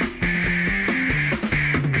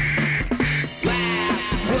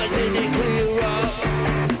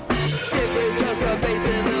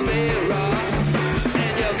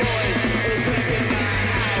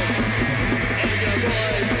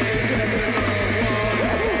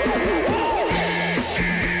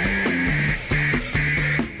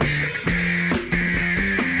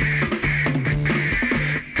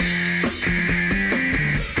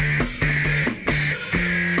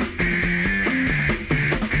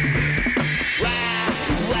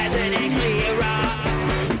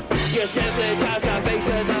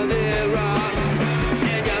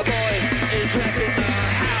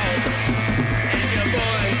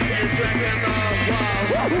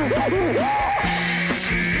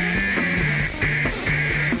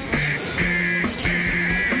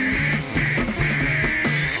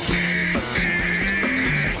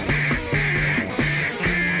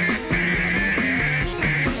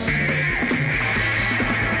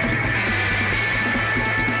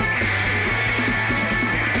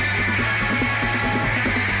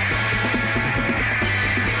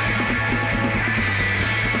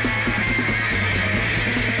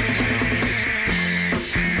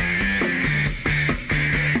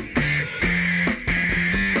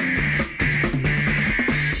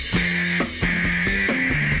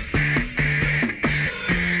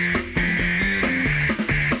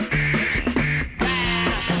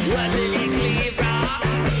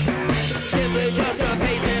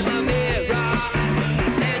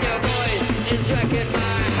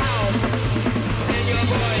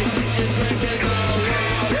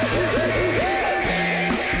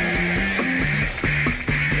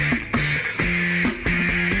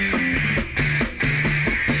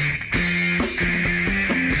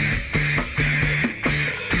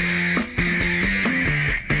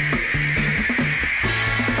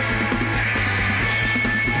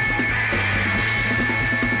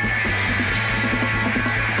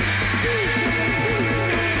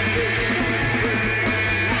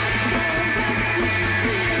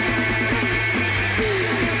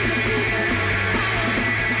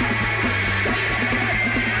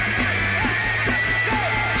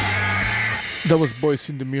 That was Boys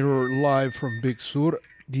in the Mirror live from Big Sur,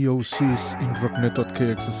 DOC's in Rockneto at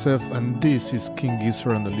KXSF, and this is King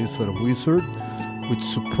Gizzard and the Lizard Wizard with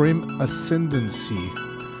Supreme Ascendancy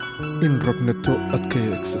in Rockneto at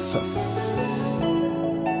KXSF.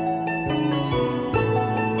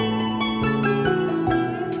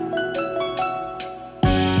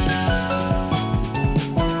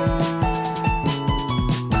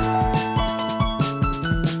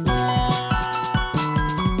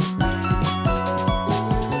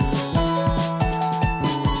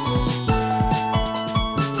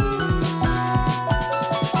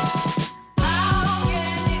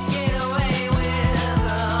 Get away with a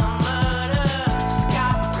murder,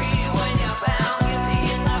 scot-free when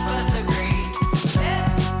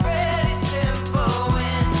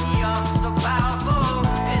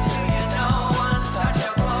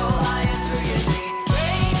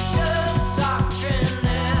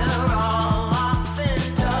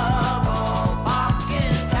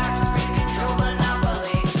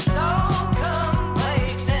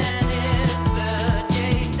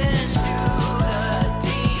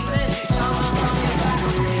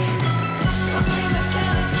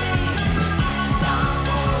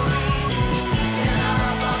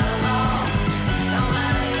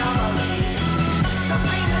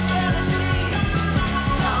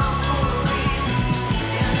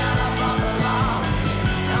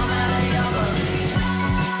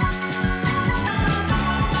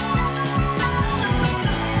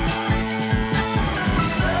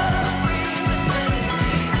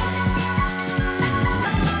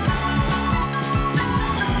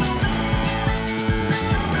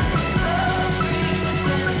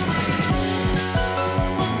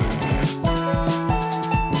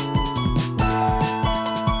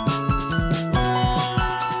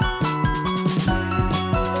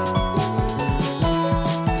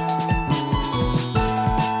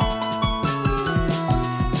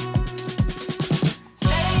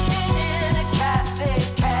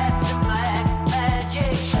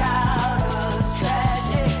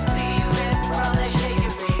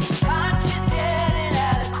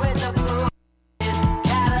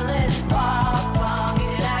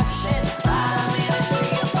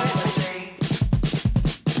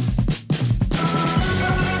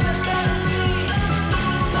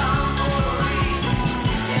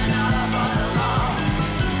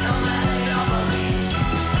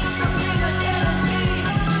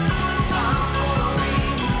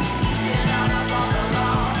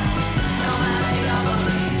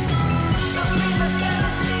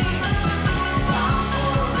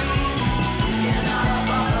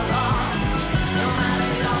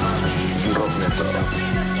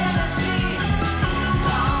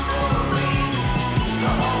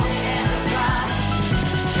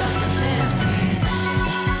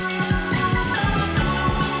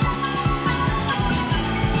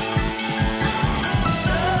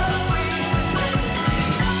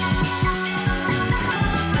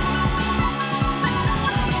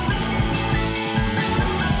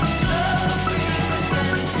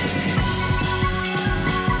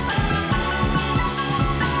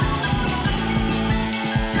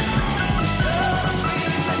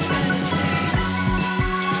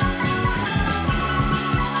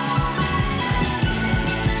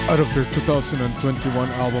Out of their 2021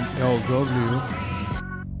 album LW,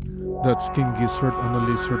 that's King Gizzard and the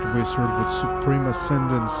Lizard Wizard with Supreme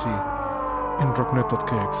Ascendancy in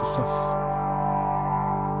Rocknet.kxsf.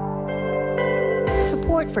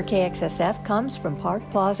 Support for KXSF comes from Park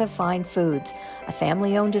Plaza Fine Foods, a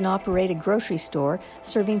family-owned and operated grocery store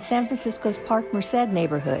serving San Francisco's Park Merced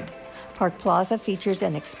neighborhood. Park Plaza features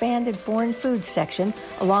an expanded foreign foods section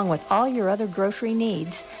along with all your other grocery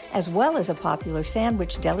needs, as well as a popular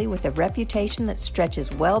sandwich deli with a reputation that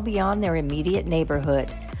stretches well beyond their immediate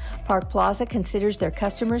neighborhood. Park Plaza considers their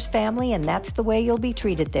customers family, and that's the way you'll be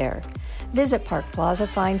treated there. Visit Park Plaza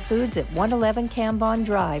Fine Foods at 111 Cambon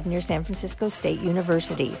Drive near San Francisco State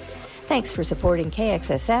University. Thanks for supporting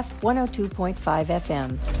KXSF 102.5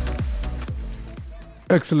 FM.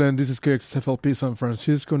 Excellent. This is KXSFLP San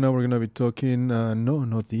Francisco. Now we're going to be talking, no,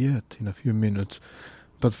 not yet, in a few minutes.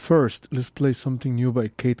 But first, let's play something new by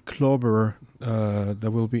Kate Klober.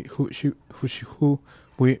 That will be who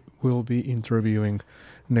we will be interviewing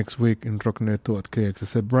next week in Rockneto at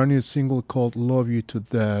KXSF. A brand new single called Love You to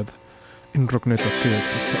Death in Rockneto at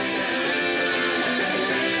KXSF.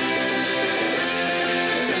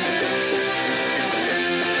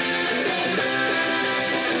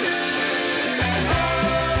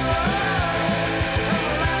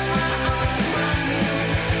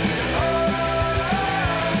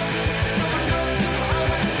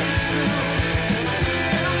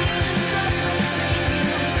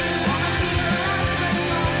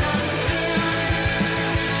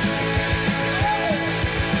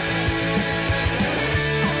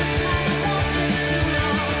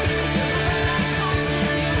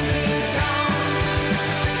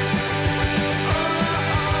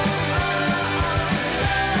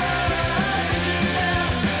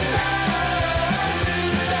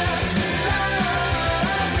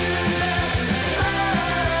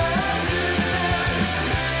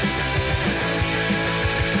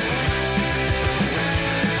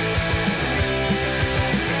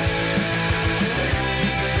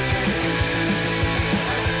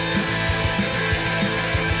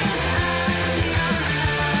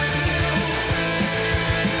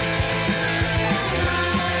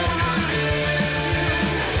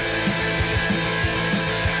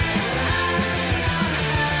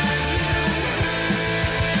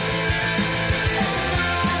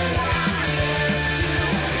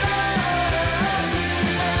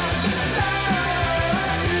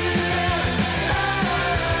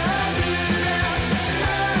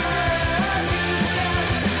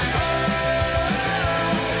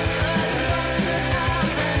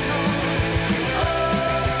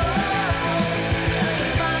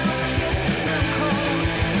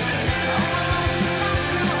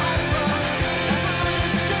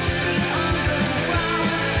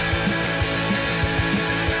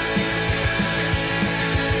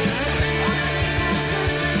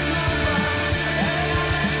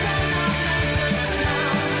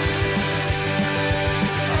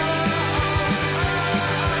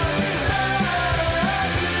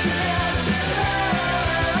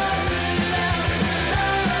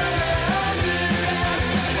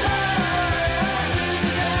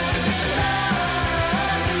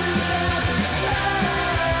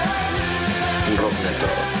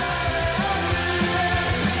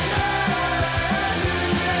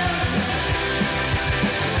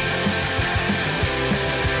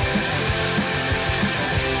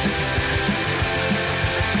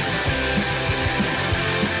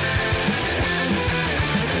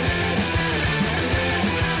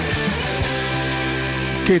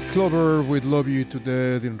 Kate Klober with Love You to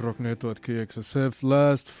Death in Rockneto at KXSF.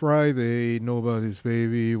 Last Friday, Nobody's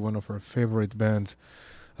Baby, one of our favorite bands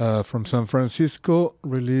from San Francisco,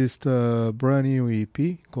 released a brand new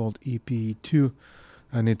EP called EP2,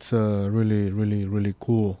 and it's really, really, really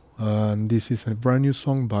cool. And this is a brand new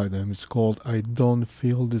song by them. It's called I Don't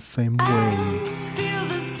Feel the Same Way. I feel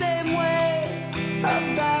the same way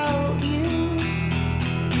about you.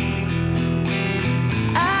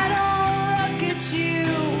 I don't look at you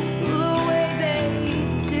the way they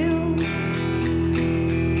do.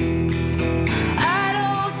 I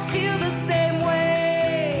don't feel the same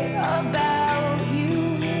way about you.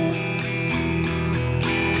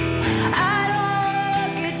 I don't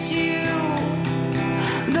look at you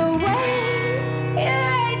the way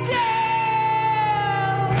they do.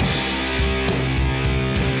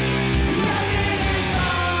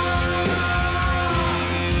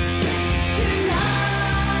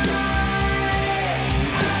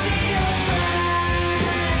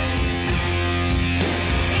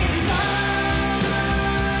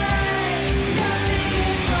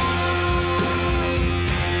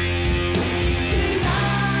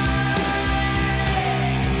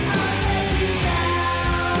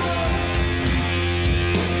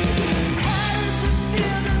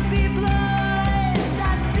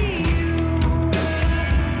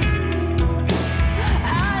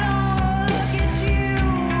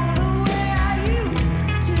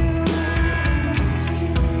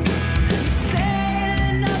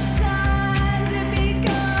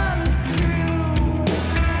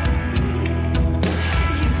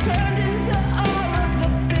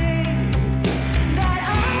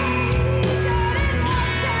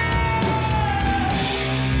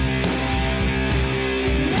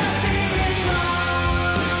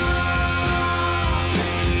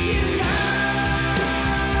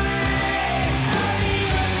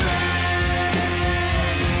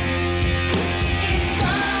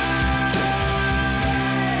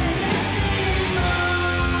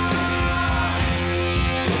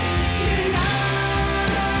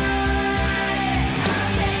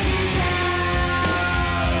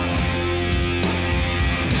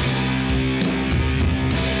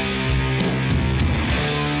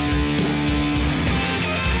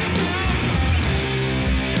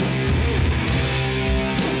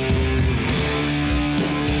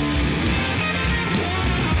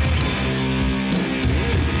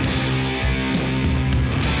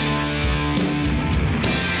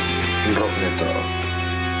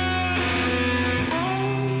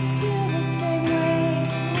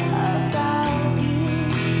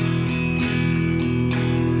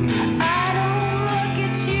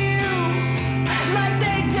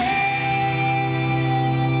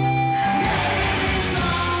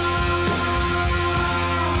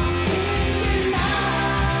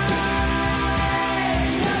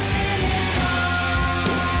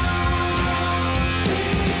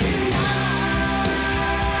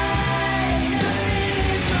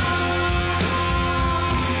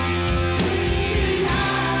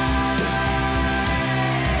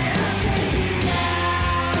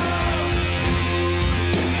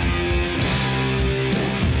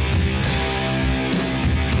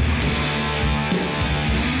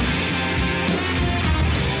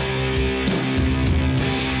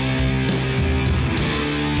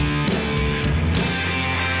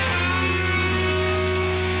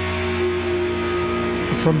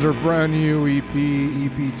 From their brand new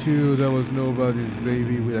EP2, that was Nobody's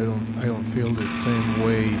Baby. I don't feel the same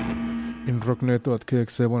way in Rockneto at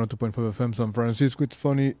KXA 102.5 FM San Francisco. It's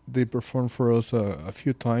funny, they performed for us a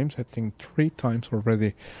few times, I think 3 times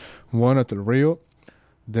already. One at El Rio,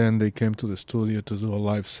 then they came to the studio to do a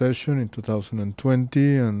live session in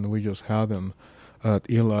 2020, and we just had them at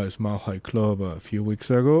Eli's Mile High Club a few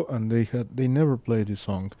weeks ago, and they never played this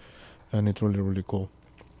song, and it's really, really cool,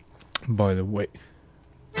 by the way.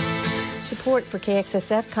 Support for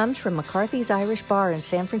KXSF comes from McCarthy's Irish Bar in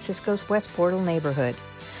San Francisco's West Portal neighborhood.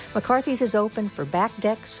 McCarthy's is open for back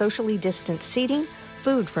deck, socially distanced seating,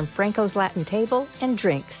 food from Franco's Latin Table, and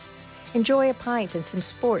drinks. Enjoy a pint and some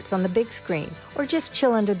sports on the big screen, or just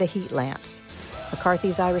chill under the heat lamps.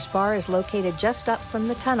 McCarthy's Irish Bar is located just up from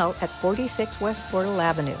the tunnel at 46 West Portal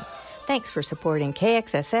Avenue. Thanks for supporting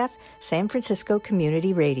KXSF, San Francisco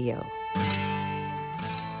Community Radio.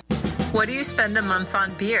 What do you spend a month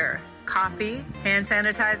on beer? Coffee? Hand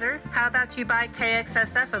sanitizer? How about you buy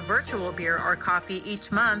KXSF a virtual beer or coffee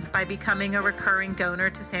each month by becoming a recurring donor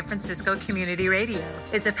to San Francisco Community Radio?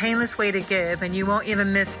 It's a painless way to give, and you won't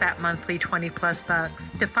even miss that monthly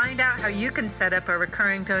 $20+ To find out how you can set up a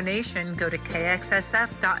recurring donation, go to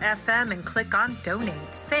kxsf.fm and click on Donate.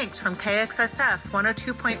 Thanks from KXSF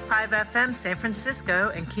 102.5 FM San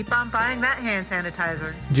Francisco, and keep on buying that hand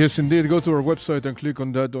sanitizer. Yes, indeed. Go to our website and click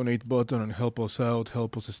on that donate button and help us out,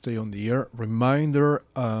 help us stay on the air. Reminder,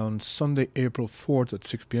 on Sunday, April 4th at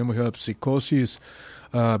 6 p.m. we have Psychosis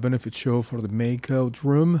benefit show for the Makeout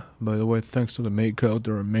Room. By the way, thanks to the Makeout,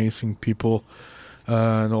 they're amazing people.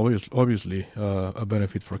 And obviously a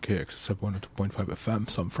benefit for KXSF 102.5 FM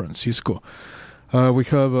San Francisco. We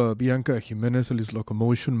have Bianca Jimenez, Elis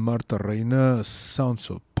Locomotion, Marta Reina, Sounds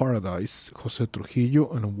of Paradise, Jose Trujillo,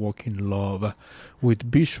 and Walking Love, with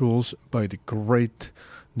visuals by the great,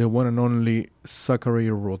 the one and only Zachary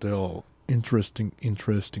Rodell. Interesting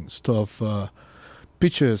stuff.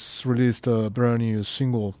 Peaches released a brand new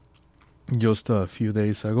single just a few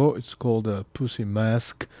days ago. It's called Pussy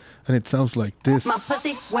Mask, and it sounds like this. My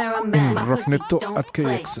pussy wear a mask. Rockneto at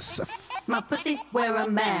KXSF. My pussy wear a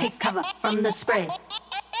mask. Take cover from the spray.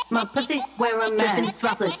 My pussy wear a mask. Dripping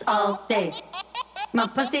droplets all day. My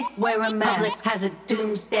pussy wear a mask. Public has a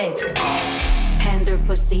doomsday. Pander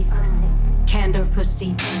pussy. Candor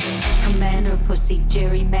pussy. Commander pussy.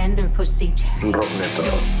 Gerrymander pussy.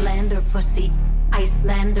 Rockneto. Slander pussy.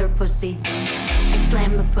 Icelander pussy. I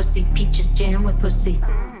slam the pussy. Peaches jam with pussy.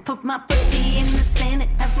 Put my pussy in the Senate.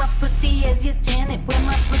 Have my pussy as your tenant. Wear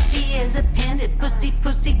my pussy as a pendant. Pussy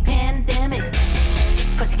pandemic.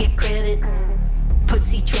 Pussy get credit.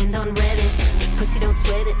 Pussy trend on Reddit. Pussy don't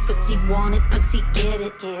sweat it. Pussy want it. Pussy get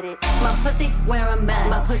it. My pussy wear a mask.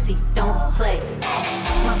 My pussy don't play.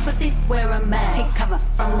 My pussy wear a mask. Take cover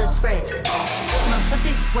from the spray. My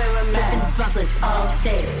pussy wear a mask. Dripping droplets all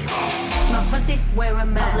day. My pussy wear a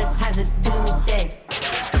mask. Public has a doomsday.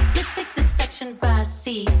 Let's take this section by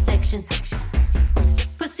C-section.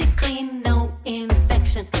 Pussy clean, no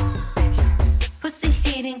infection. Pussy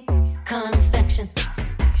heating, confection.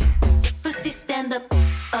 Pussy stand up,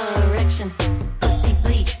 erection. Pussy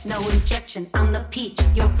bleach, no injection. I'm the peach,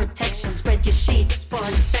 your protection. Spread your sheets for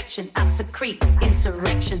inspection. I secrete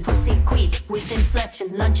insurrection. Pussy queef with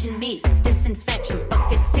inflection. Lunch and meat, disinfection.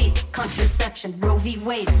 Bucket seat, contraception. Roe v.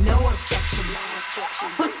 Wade, no objection.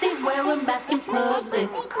 Pussy wear a mask in public.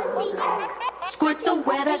 Squirts so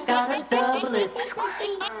wet I gotta double it.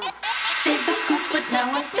 Shave the cooch but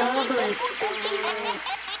now I stubble it.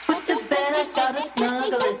 Put to bed I gotta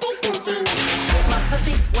snuggle it. My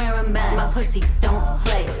pussy wear a mask. My pussy don't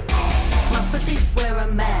play. My pussy wear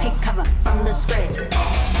a mask. Take cover from the spray.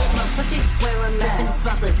 My pussy wear a mask.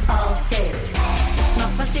 Dripping droplets all day.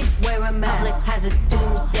 My pussy wear a mask. Public has a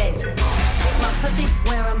doomsday. My pussy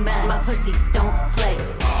wear a mask. My pussy don't play.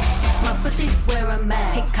 My pussy wear a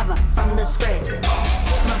mask. Take cover from the spray.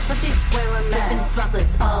 My pussy wear a mask. Dripping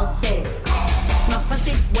droplets all day. My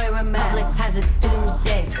pussy wear a mask. Public has a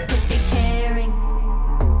doomsday. Pussy caring.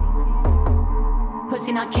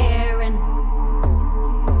 Pussy not caring.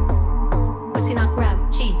 Pussy not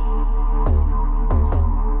grouchy.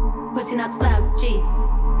 Pussy not slouchy.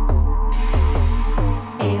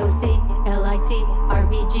 AOC, LIT,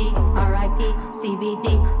 RBG, RIP, CBD,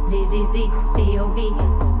 ZZZ, COV,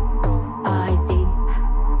 ID.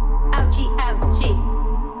 Ouchie, ouchie,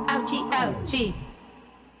 ouchie, ouchie.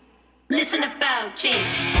 Listen to Fauci.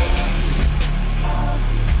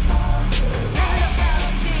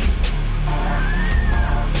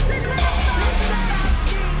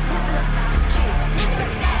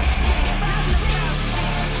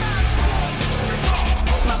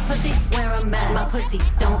 My pussy wear a mask. My pussy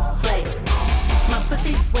don't play. My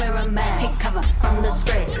pussy man. Take cover from the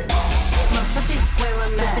spray. My pussy wear a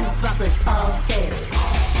mask. Dripping droplets all day.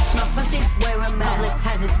 My pussy wear a mask. Public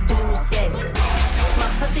hazard doomsday. My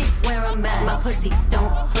pussy wear a mask. My pussy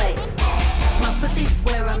don't play. My pussy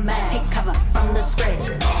wear a mask. Take cover from the spray.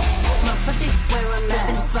 My pussy wear a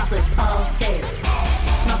mask. Dripping droplets all day.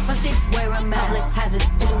 My pussy wear a mask. Public hazard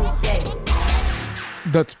doomsday.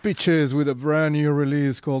 That's Peaches with a brand new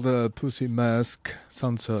release called Pussy Mask.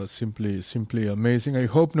 Sounds simply amazing. I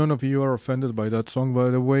hope none of you are offended by that song. By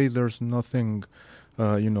the way, there's nothing,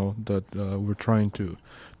 that we're trying to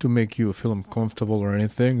make you feel uncomfortable or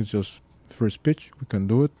anything. It's just free speech. We can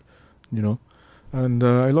do it, And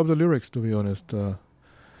I love the lyrics, to be honest.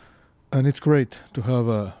 And it's great to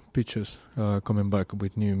have Peaches coming back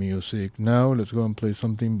with new music. Now let's go and play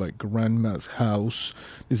something by Grandma's House.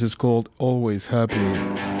 This is called Always Happy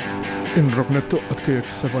in Rockneto at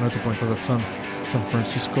KXSF 102.5 FM, San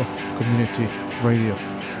Francisco Community Radio.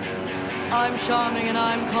 I'm charming and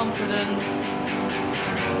I'm confident.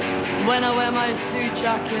 When I wear my suit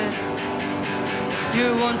jacket,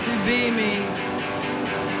 you want to be me.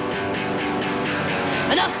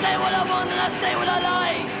 And I say what I want and I say what I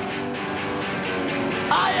like.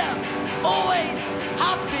 I am always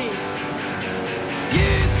happy.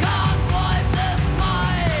 You can't wipe the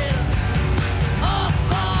smile off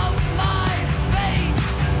of my face.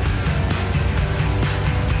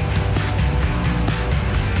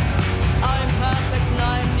 I'm perfect and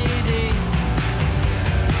I'm needy.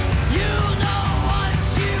 You know what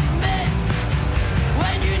you've missed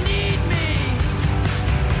when you need me.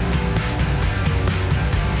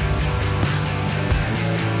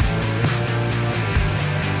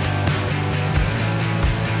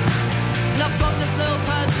 I've got this little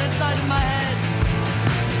person inside of my head.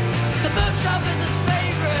 The bookshelf is his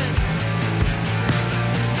favorite.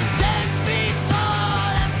 10 feet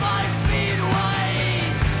tall and 5 feet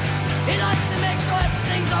wide. He likes to make sure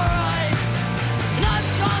everything's alright. And I'm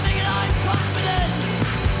charming and I'm confident.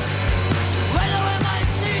 When I wear my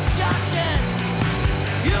suit jacket,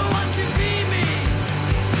 you want to be me.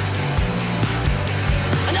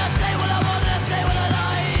 And I say what I want and I say what I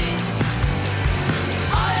like.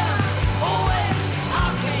 I am always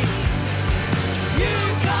happy. You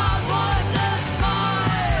can't wipe the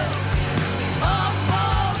smile off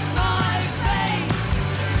of my face.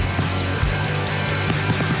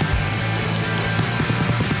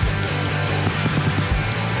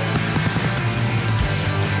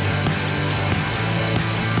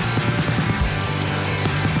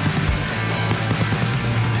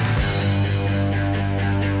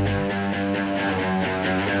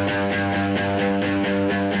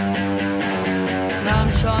 And I'm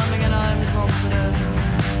charming and I'm confident.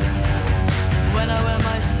 When I wear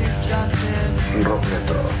my suit jacket,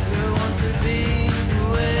 Rockneto. you want to be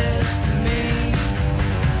with me.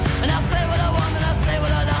 And I say what I want and I say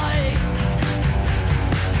what I like.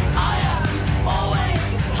 I am always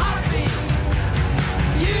happy.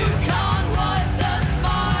 You can't wipe the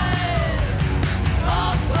smile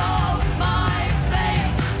off of my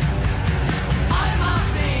face. I'm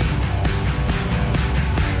happy.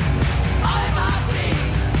 I'm happy.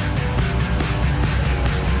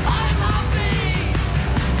 I'm happy.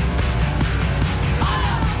 I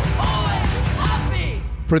am always happy.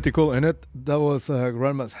 Pretty cool, innit? That was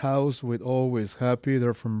Grandma's House with Always Happy.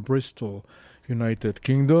 They're from Bristol, United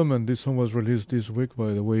Kingdom, and this song was released this week,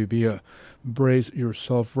 by the way, via Brace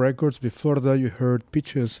Yourself Records. Before that, you heard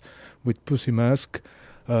Peaches with Pussy Mask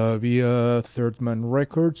via Third Man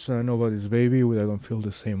Records, Nobody's Baby with I Don't Feel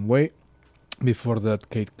the Same Way. Before that,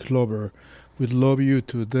 Kate Clover with Love You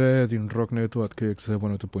to Death in Rockneto at KXSF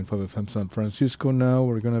 102.5 FM San Francisco. Now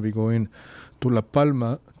we're going to be going to La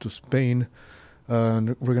Palma, to Spain,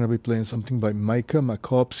 and we're going to be playing something by Micah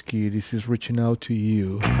Makowski. This is Reaching Out to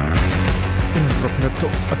You in Rockneto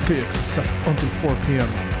at KXSF until 4 p.m.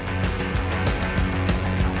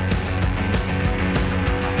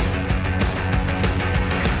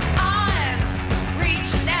 I'm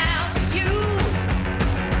reaching out to you.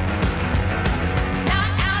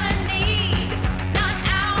 Not out of need, not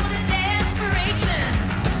out of desperation.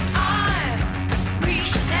 I'm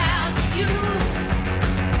reaching out to you.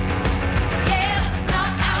 Yeah,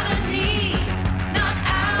 not out of need, not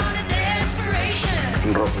out of desperation.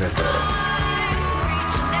 Rockneto. I'm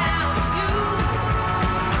reaching out to you.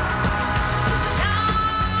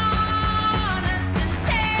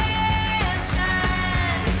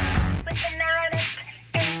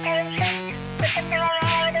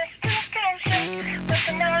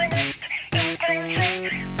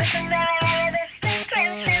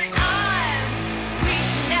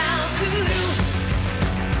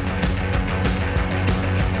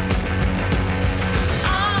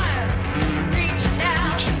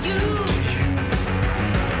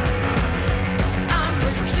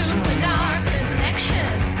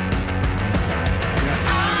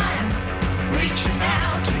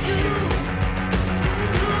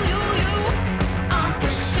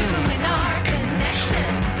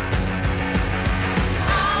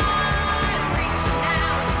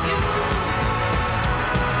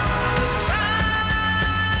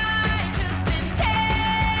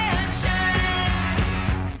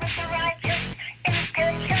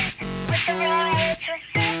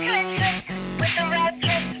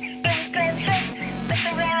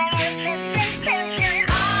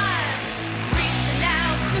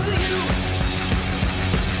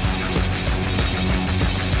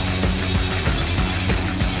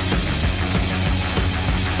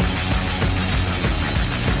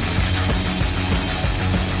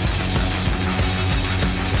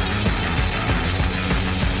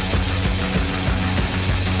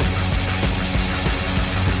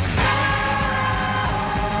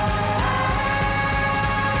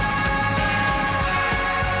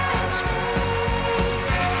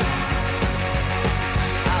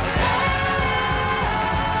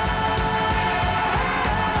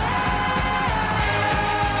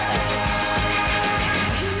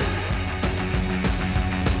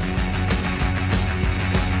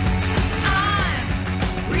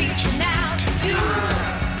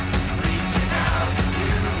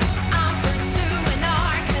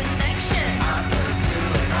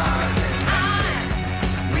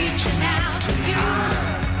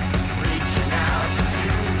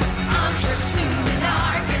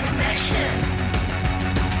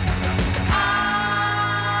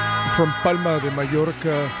 From Palma de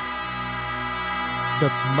Mallorca,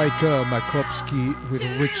 that's Micah Makowski with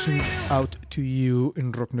Reaching Out to You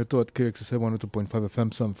in Rockneto at KXSF 102.5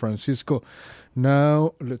 FM San Francisco.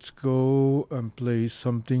 Now let's go and play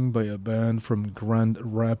something by a band from Grand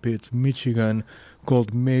Rapids, Michigan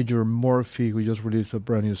called Major Murphy, who just released a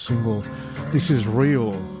brand new single. This is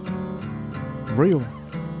Real in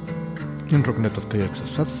Rockneto at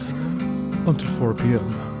KXSF until 4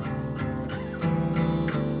 p.m.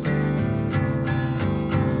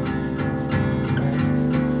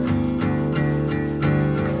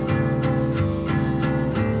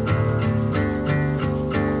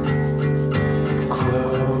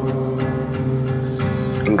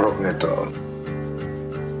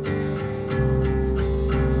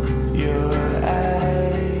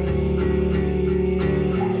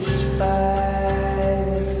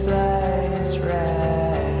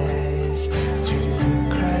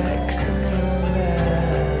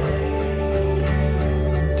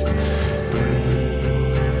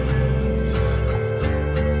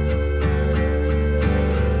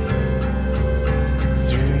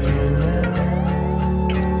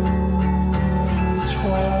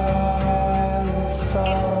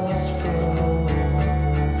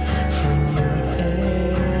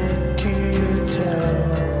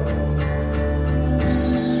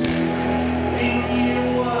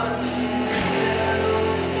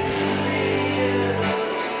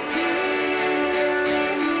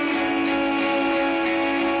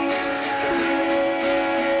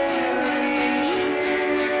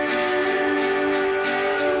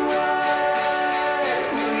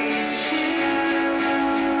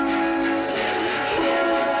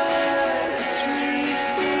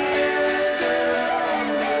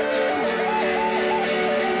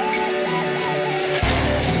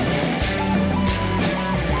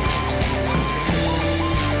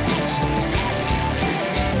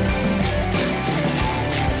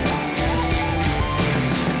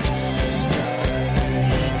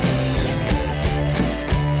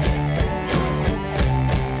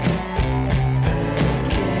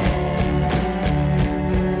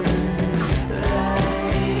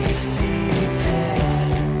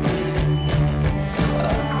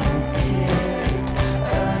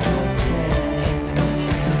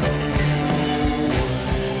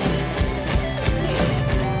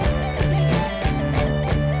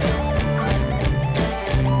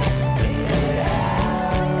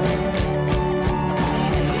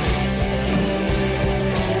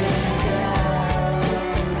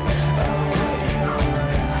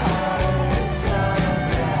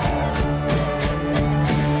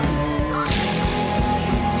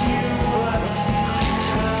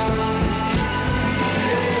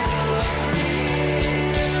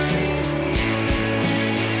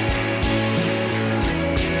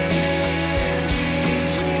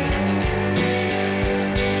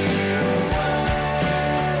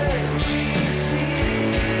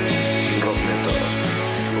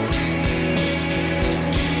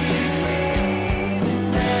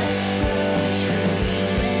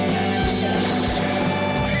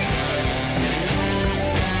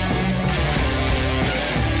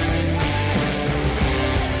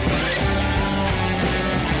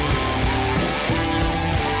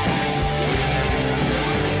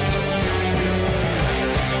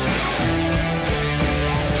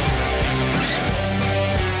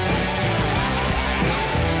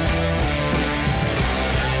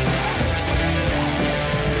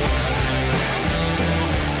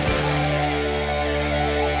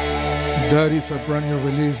 That is a brand new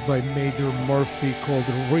release by Major Murphy called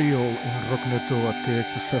Real in Rockneto at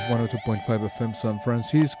KXSF 102.5 FM San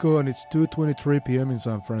Francisco, and it's 2:23 p.m. in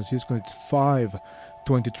San Francisco, and it's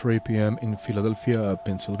 5:23 p.m. in Philadelphia,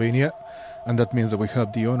 Pennsylvania, and that means that we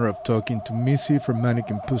have the honor of talking to Missy from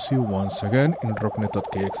Mannequin Pussy once again in Rockneto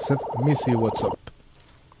at KXSF. Missy, what's up?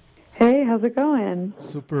 Hey, how's it going?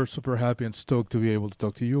 Super happy and stoked to be able to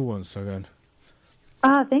talk to you once again.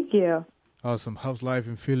 Thank you. Awesome. How's life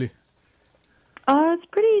in Philly?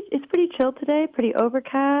 It's pretty chill today. Pretty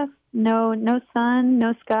overcast. No sun,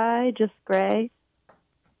 no sky, just gray.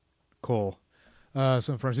 Cool.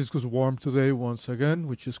 San Francisco's warm today once again,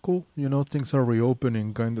 which is cool. You know, things are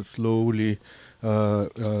reopening kind of slowly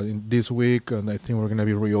in this week, and I think we're going to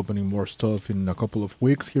be reopening more stuff in a couple of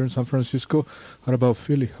weeks here in San Francisco. What about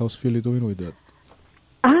Philly? How's Philly doing with that?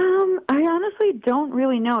 I honestly don't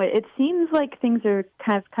really know. It seems like things are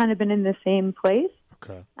kind of been in the same place.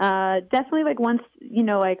 Okay. Definitely, like once, you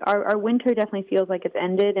know, like our winter definitely feels like it's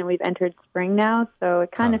ended and we've entered spring now. So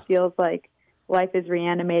it kind of feels like life is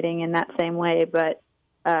reanimating in that same way, but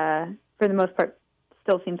for the most part,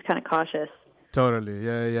 still seems kind of cautious. Totally,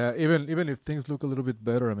 yeah. Even if things look a little bit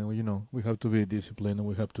better, I mean, we have to be disciplined and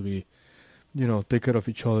we have to be, take care of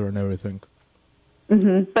each other and everything.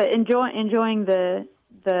 But enjoying the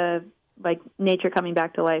like nature coming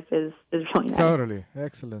back to life is really nice. Totally,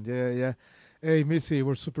 excellent, yeah. Hey, Missy,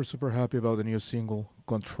 we're super happy about the new single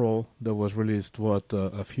 "Control" that was released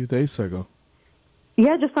a few days ago.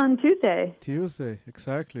 Yeah, just on Tuesday. Tuesday,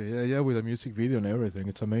 exactly. Yeah, with a music video and everything.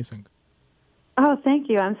 It's amazing. Oh, thank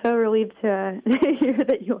you. I'm so relieved to hear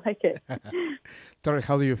that you like it. Tarek,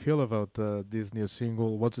 how do you feel about this new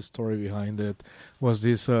single? What's the story behind it? Was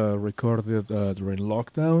this recorded during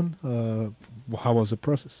lockdown? How was the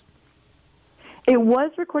process? It was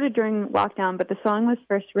recorded during lockdown, but the song was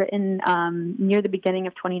first written near the beginning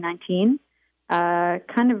of 2019.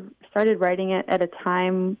 Kind of started writing it at a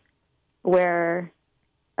time where,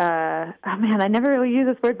 I never really use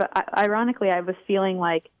this word, but ironically, I was feeling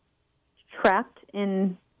like trapped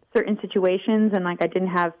in certain situations and like I didn't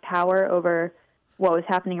have power over what was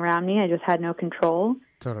happening around me. I just had no control.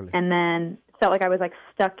 Totally. And then felt like I was like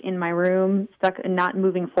stuck in my room, stuck and not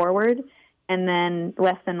moving forward. And then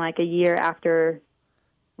less than like a year after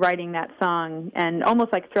writing that song and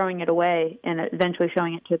almost like throwing it away and eventually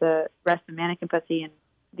showing it to the rest of Manic and Pussy,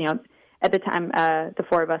 and at the time the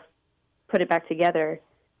four of us put it back together,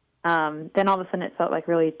 then all of a sudden it felt like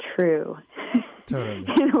really true. Totally.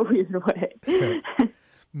 In a weird way.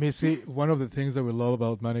 Missy, one of the things that we love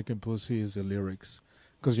about Manic and Pussy is the lyrics.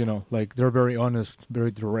 Because, they're very honest,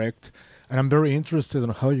 very direct. And I'm very interested in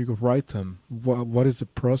how you write them. What is the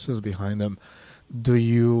process behind them? Do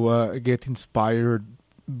you get inspired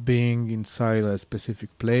being inside a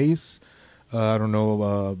specific place? I don't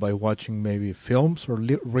know, by watching maybe films or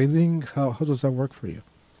reading? How does that work for you?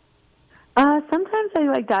 Sometimes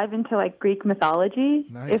I dive into Greek mythology.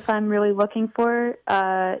 Nice. If I'm really looking for.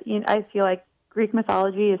 I feel like Greek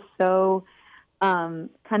mythology is so kind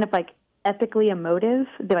of epically emotive.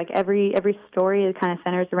 Every story kind of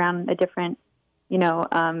centers around a different,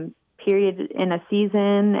 period in a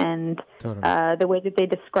season, and totally. The way that they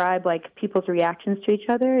describe people's reactions to each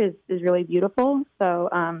other is really beautiful. So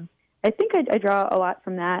I think I draw a lot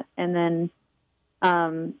from that, and then.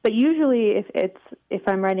 But usually, if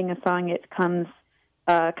I'm writing a song, it comes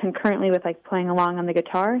concurrently with playing along on the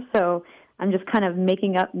guitar. So I'm just kind of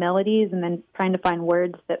making up melodies and then trying to find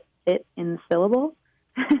words that fit in the syllable.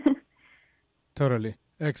 Totally.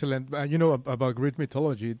 Excellent. About Greek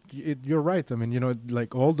mythology, you're right. I mean,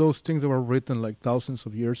 all those things that were written thousands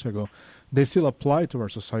of years ago, they still apply to our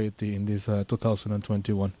society in this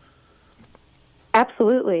 2021.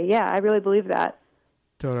 Absolutely. Yeah, I really believe that.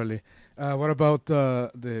 Totally. What about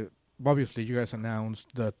obviously you guys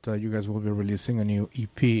announced that you guys will be releasing a new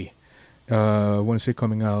EP. When is it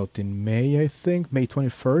coming out? In May, I think? May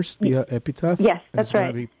 21st via Epitaph? Yes, that's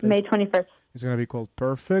right. May 21st. It's going to be called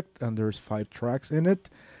Perfect, and there's 5 tracks in it,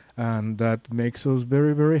 and that makes us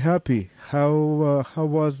very, very happy. How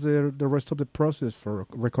was the rest of the process for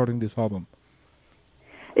recording this album?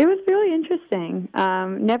 It was really interesting.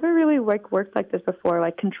 Never really worked like this before.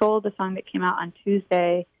 Control, the song that came out on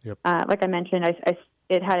Tuesday, yep. Like I mentioned,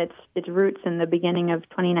 it had its roots in the beginning of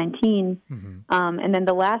 2019. Mm-hmm. And then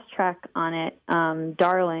the last track on it,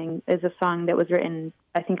 Darling, is a song that was written,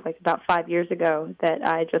 I think, about 5 years ago that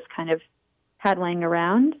I just kind of had laying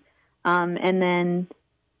around. And then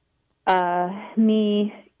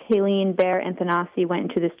me, Kayleen, Bear, and Thanasi went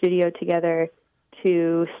into the studio together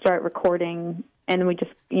to start recording. And we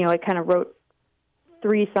just, kind of wrote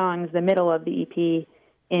 3 songs, the middle of the EP,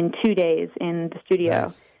 in 2 days in the studio.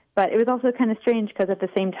 Nice. But it was also kind of strange because at the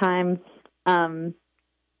same time,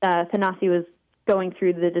 Thanasi was going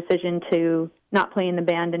through the decision to not play in the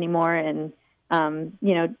band anymore and,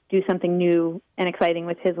 do something new and exciting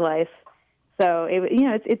with his life. So,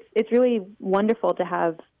 it's really wonderful to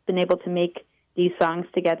have been able to make these songs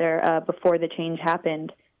together before the change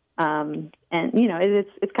happened. And,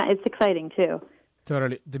 it's exciting, too.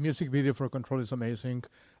 Totally. The music video for Control is amazing.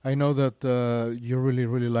 I know that you really,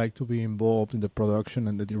 really like to be involved in the production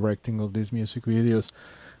and the directing of these music videos.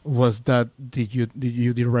 Did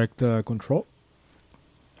you direct Control?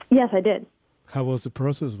 Yes, I did. How was the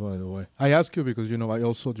process, by the way? I ask you because, I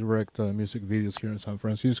also direct music videos here in San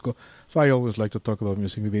Francisco. So I always like to talk about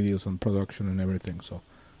music videos and production and everything. So.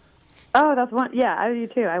 Oh, that's one. Yeah, I do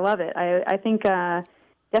too. I love it. I think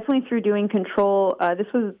definitely through doing Control, this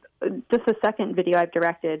was just the second video I've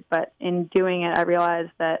directed, but in doing it, I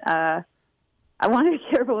realized that I want to be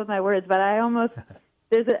careful with my words, but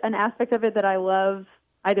there's an aspect of it that I love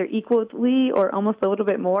either equally or almost a little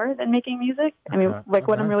bit more than making music. I mean,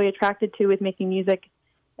 what I'm really attracted to with making music,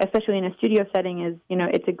 especially in a studio setting, is,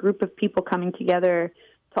 it's a group of people coming together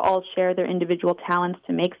to all share their individual talents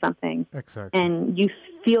to make something. Exactly. And you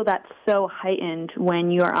feel that so heightened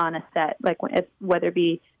when you are on a set, like whether it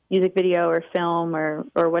be music video or film or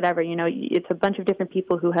whatever. You know, it's a bunch of different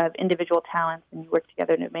people who have individual talents, and you work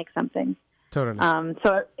together to make something. Totally.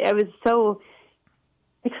 So I was so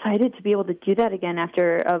excited to be able to do that again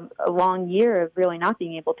after a long year of really not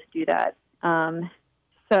being able to do that.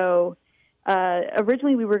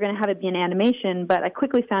 Originally we were going to have it be an animation, but I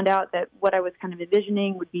quickly found out that what I was kind of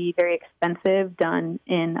envisioning would be very expensive done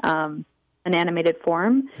in an animated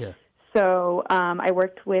form. Yeah. So I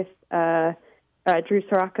worked with Drew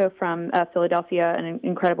Sirocco from Philadelphia, an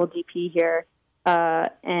incredible DP here,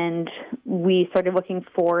 and we started looking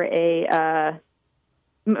for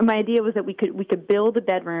my idea was that we could build a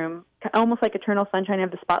bedroom almost like Eternal Sunshine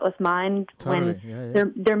of the Spotless Mind, Totally.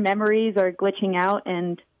 when their memories are glitching out,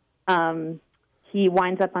 and he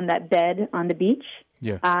winds up on that bed on the beach.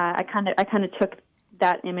 Yeah. I kind of took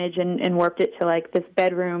that image and warped it to like this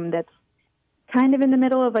bedroom that's kind of in the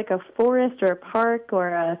middle of like a forest or a park,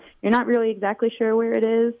 or you're not really exactly sure where it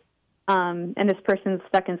is, and this person's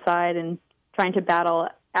stuck inside and trying to battle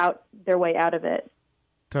out their way out of it.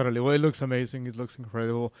 Totally. Well, it looks amazing. It looks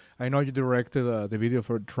incredible. I know you directed the video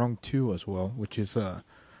for Drunk 2 as well, which is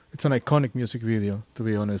it's an iconic music video, to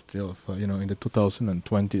be honest, of in the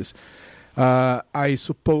 2020s. I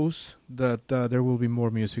suppose that there will be more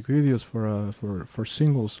music videos for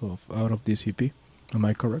singles out of this EP. Am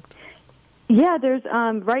I correct? Yeah, there's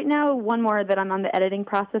right now one more that I'm on the editing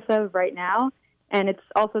process of right now, and it's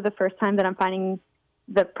also the first time that I'm finding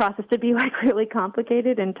the process to be like really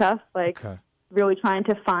complicated and tough. Like. Okay. Really trying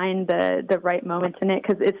to find the right moments in it,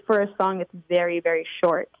 because it's for a song that's very, very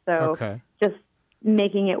short. So just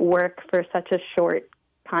making it work for such a short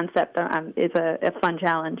concept is a fun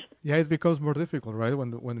challenge. Yeah, it becomes more difficult, right?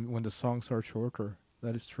 When the songs are shorter.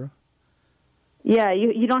 That is true. Yeah,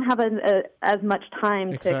 you don't have as much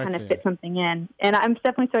time to kind of fit something in. And I'm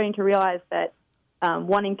definitely starting to realize that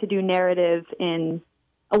wanting to do narrative in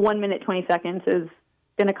a 1 minute, 20 seconds is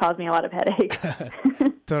going to cause me a lot of headaches.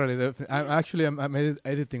 Totally. I'm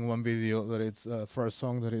editing one video that it's for a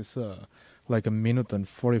song that is like 1 minute and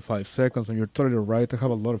 45 seconds, and you're totally right. I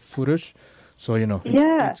have a lot of footage, so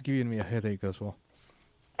it's giving me a headache as well.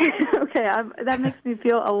 Okay, that makes me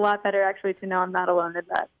feel a lot better actually to know I'm not alone in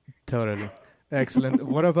that. Totally. Excellent.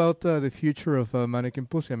 What about the future of Mannequin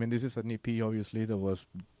Pussy? I mean, this is an EP, obviously, that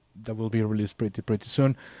will be released pretty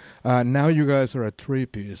soon. Now you guys are a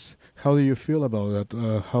 3-piece. How do you feel about that?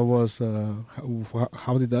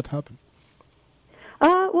 How did that happen?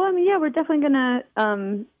 Well, I mean, yeah, we're definitely gonna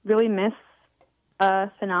really miss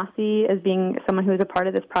Sanasi as being someone who was a part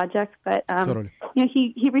of this project. But totally.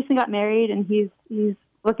 He recently got married, and he's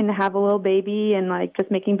looking to have a little baby, and like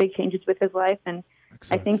just making big changes with his life. And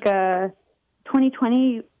exactly. I think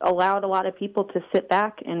 2020 allowed a lot of people to sit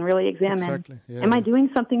back and really examine, am I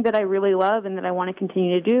doing something that I really love and that I want to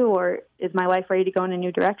continue to do, or is my life ready to go in a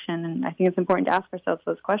new direction? And I think it's important to ask ourselves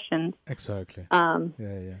those questions. Exactly. That's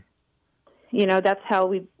how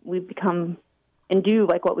we become and do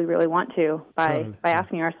like what we really want to by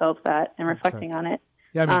asking ourselves that and reflecting on it.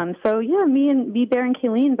 Yeah, me, Bear, and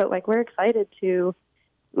Kayleen, but like we're excited to,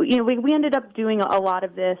 we ended up doing a lot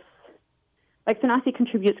of this. Like Sanasi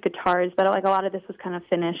contributes guitars, but like a lot of this was kind of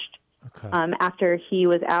finished after he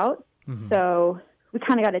was out. Mm-hmm. So we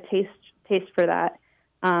kind of got a taste for that.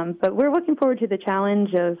 But we're looking forward to the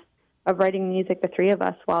challenge of writing music, the three of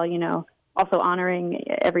us, while also honoring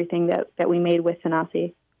everything that we made with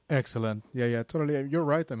Sanasi. Excellent. Yeah, totally. You're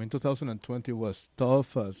right. I mean, 2020 was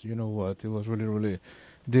tough, as you know what. It was really, really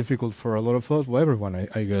difficult for a lot of us, well, everyone,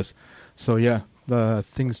 I guess. So yeah,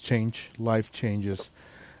 things change, life changes.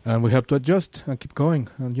 And we have to adjust and keep going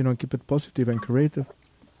and, keep it positive and creative.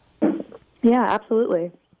 Yeah,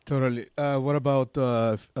 absolutely. Totally. What about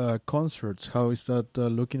concerts? How is that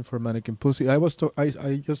looking for Mannequin Pussy? I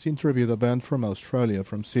just interviewed a band from Australia,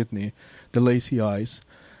 from Sydney, the Lazy Eyes,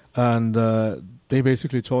 and they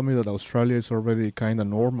basically told me that Australia is already kind of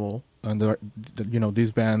normal, and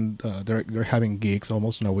this band they're having gigs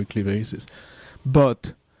almost on a weekly basis,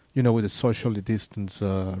 but with the socially distance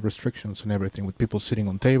restrictions and everything, with people sitting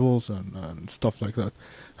on tables and stuff like that.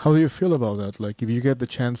 How do you feel about that? Like, if you get the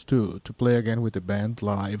chance to play again with the band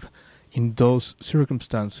live in those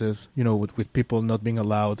circumstances, with people not being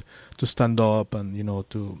allowed to stand up and,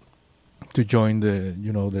 to join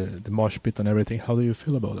the mosh pit and everything, how do you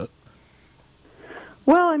feel about that?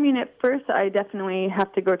 Well, I mean, at first, I definitely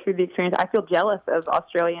have to go through the experience. I feel jealous of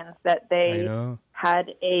Australians that they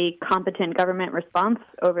had a competent government response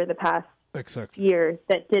over the past year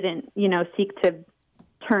that didn't, seek to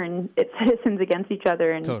turn its citizens against each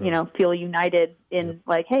other and, Totally. you know, feel united in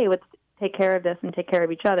like, hey, let's take care of this and take care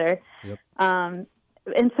of each other. Yep.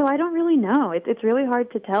 And so I don't really know. It's really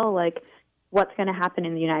hard to tell, like, what's going to happen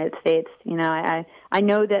in the United States. You know, I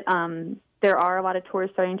know that there are a lot of tours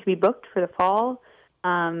starting to be booked for the fall.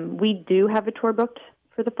 We do have a tour booked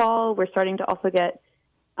for the fall. We're starting to also get,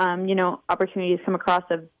 you know, opportunities come across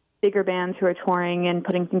of bigger bands who are touring and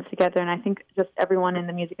putting things together. And I think just everyone in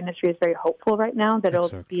the music industry is very hopeful right now that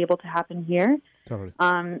it'll be able to happen here. Totally.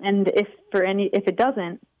 And if it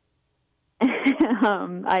doesn't,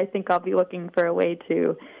 I think I'll be looking for a way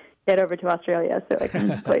to get over to Australia so I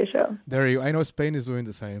can play a show. There you. I know Spain is doing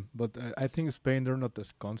the same, but I think Spain, they're not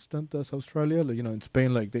as constant as Australia. Like, you know, in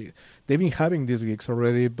Spain, like they've been having these gigs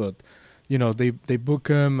already, but you know they book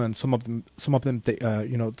them, and some of them take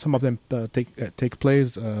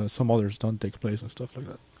place. Some others don't take place and stuff like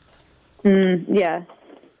that. Yeah.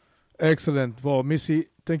 Excellent. Well, Missy,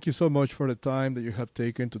 thank you so much for the time that you have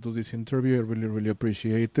taken to do this interview. I really, really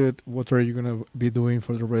appreciate it. What are you going to be doing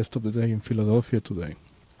for the rest of the day in Philadelphia today?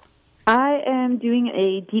 I am doing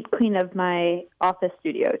a deep clean of my office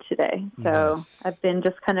studio today. So I've been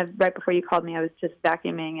just kind of, right before you called me, I was just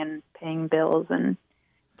vacuuming and paying bills and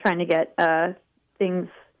trying to get things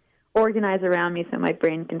organized around me so my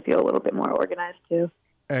brain can feel a little bit more organized too.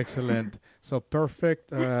 Excellent. So perfect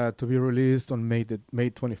to be released on May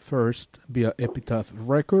 21st via Epitaph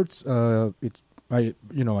Records. I'm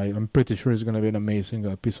pretty sure it's going to be an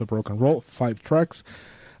amazing piece of rock and roll, 5 tracks.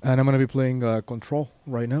 And I'm going to be playing Control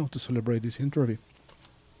right now to celebrate this interview.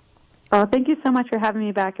 Oh, thank you so much for having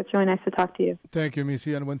me back. It's really nice to talk to you. Thank you,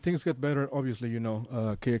 Missy. And when things get better, obviously, you know,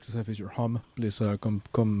 KXSF is your home. Please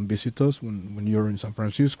come visit us when you're in San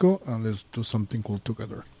Francisco, and let's do something cool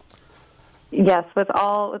together. Yes, let's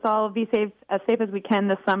all be as safe as we can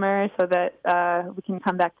this summer so that we can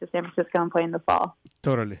come back to San Francisco and play in the fall.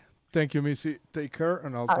 Totally. Thank you, Missy. Take care,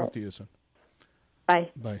 and I'll talk to you soon. Bye.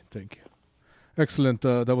 Bye. Thank you. Excellent.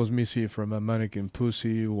 That was Missy from Mannequin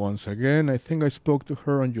Pussy once again. I think I spoke to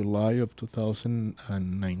her in July of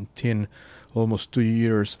 2019, almost 2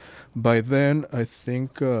 years. By then, I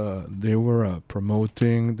think they were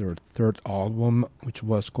promoting their 3rd album, which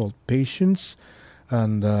was called Patience.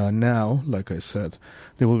 And now, like I said,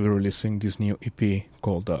 they will be releasing this new EP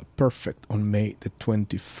called Perfect on May the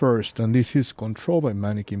 21st. And this is Control by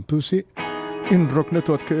Mannequin Pussy in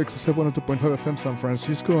Rockneto at KXSF 102.5 FM San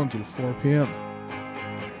Francisco until 4 p.m.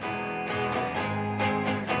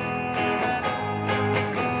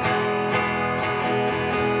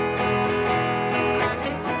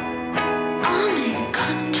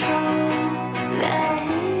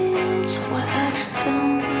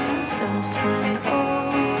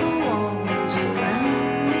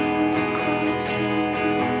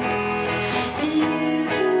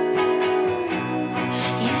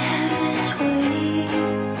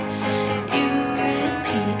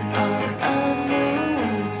 Of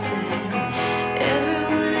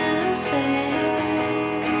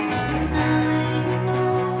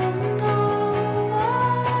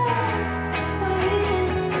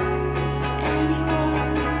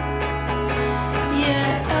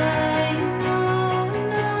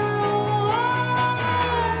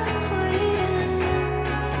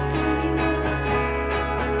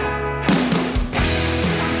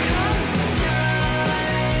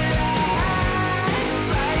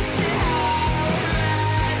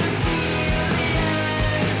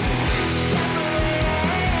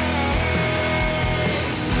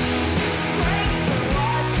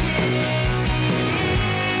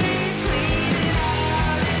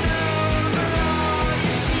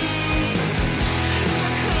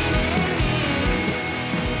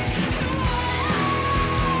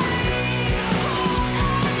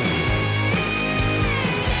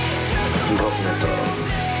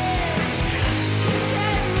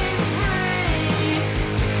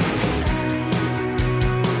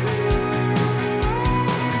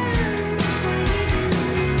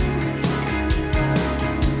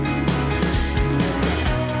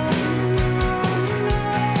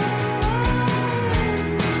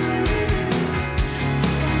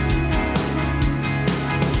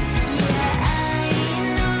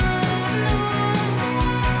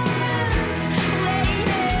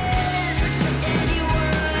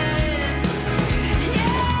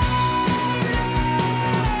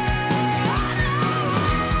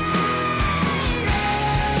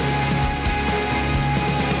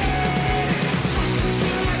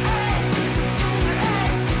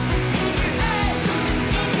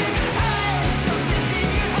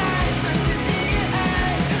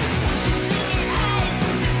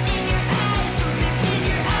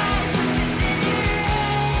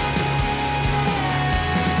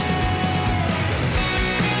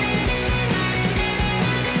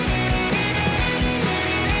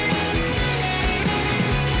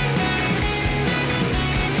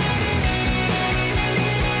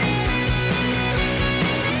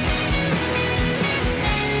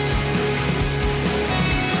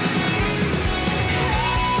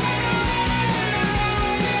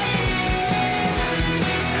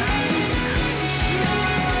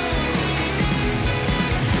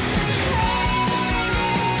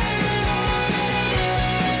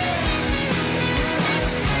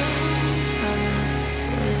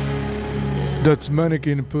That's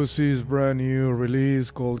Mannequin Pussy's brand new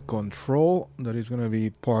release called Control. That is going to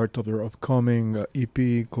be part of their upcoming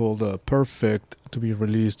EP called Perfect, to be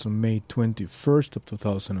released on May 21st of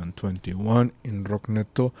 2021 in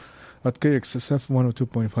Rockneto at KXSF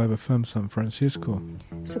 102.5 FM San Francisco.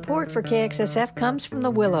 Support for KXSF comes from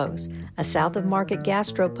The Willows, a south of market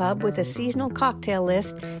gastropub with a seasonal cocktail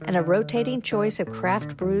list and a rotating choice of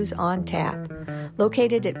craft brews on tap.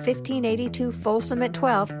 Located at 1582 Folsom at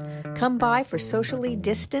 12th, come by for socially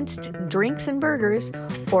distanced drinks and burgers,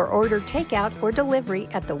 or order takeout or delivery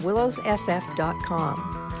at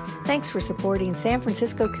thewillowssf.com. Thanks for supporting San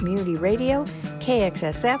Francisco Community Radio,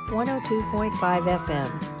 KXSF 102.5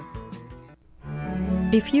 FM.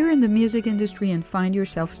 If you're in the music industry and find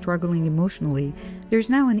yourself struggling emotionally, there's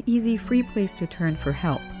now an easy, free place to turn for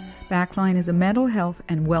help. Backline is a mental health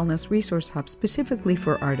and wellness resource hub specifically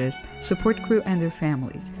for artists, support crew, and their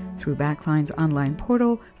families. Through Backline's online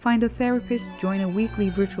portal, find a therapist, join a weekly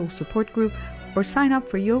virtual support group, or sign up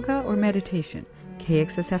for yoga or meditation.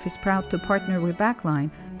 KXSF is proud to partner with Backline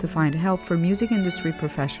to find help for music industry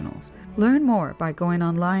professionals. Learn more by going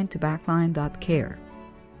online to backline.care.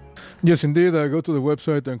 Yes, indeed. Go to the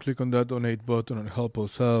website and click on that donate button and help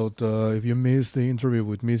us out. If you missed the interview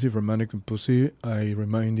with Missy from Mannequin Pussy, I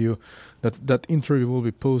remind you that that interview will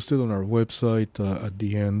be posted on our website at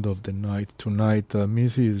the end of the night tonight.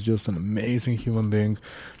 Missy is just an amazing human being.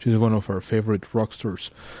 She's one of our favorite rock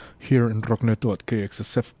stars here in Rockneto at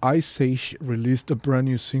KXSF. Ice Age released a brand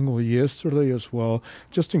new single yesterday as well.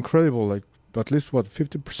 Just incredible, like, at least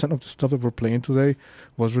 50% of the stuff that we're playing today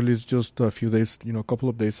was released just a few days, a couple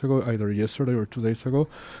of days ago, either yesterday or 2 days ago.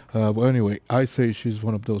 Well, anyway, Ice Age is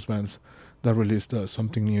one of those bands that released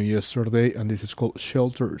something new yesterday, and this is called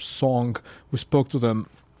Shelter Song. We spoke to them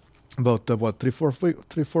about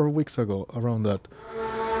 3-4 weeks ago, around that.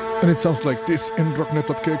 And it sounds like this in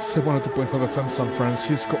Rockneto at KXSF 102.5 FM San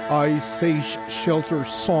Francisco. Ice Age, Shelter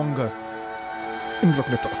Song in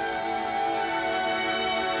Rockneto.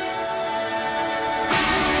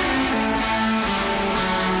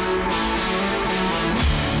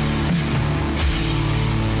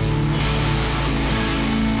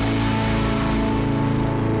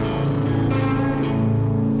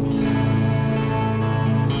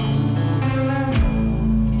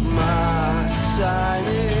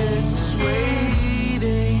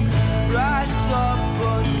 Rise up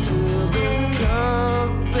until the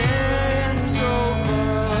curve bends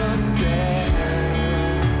over.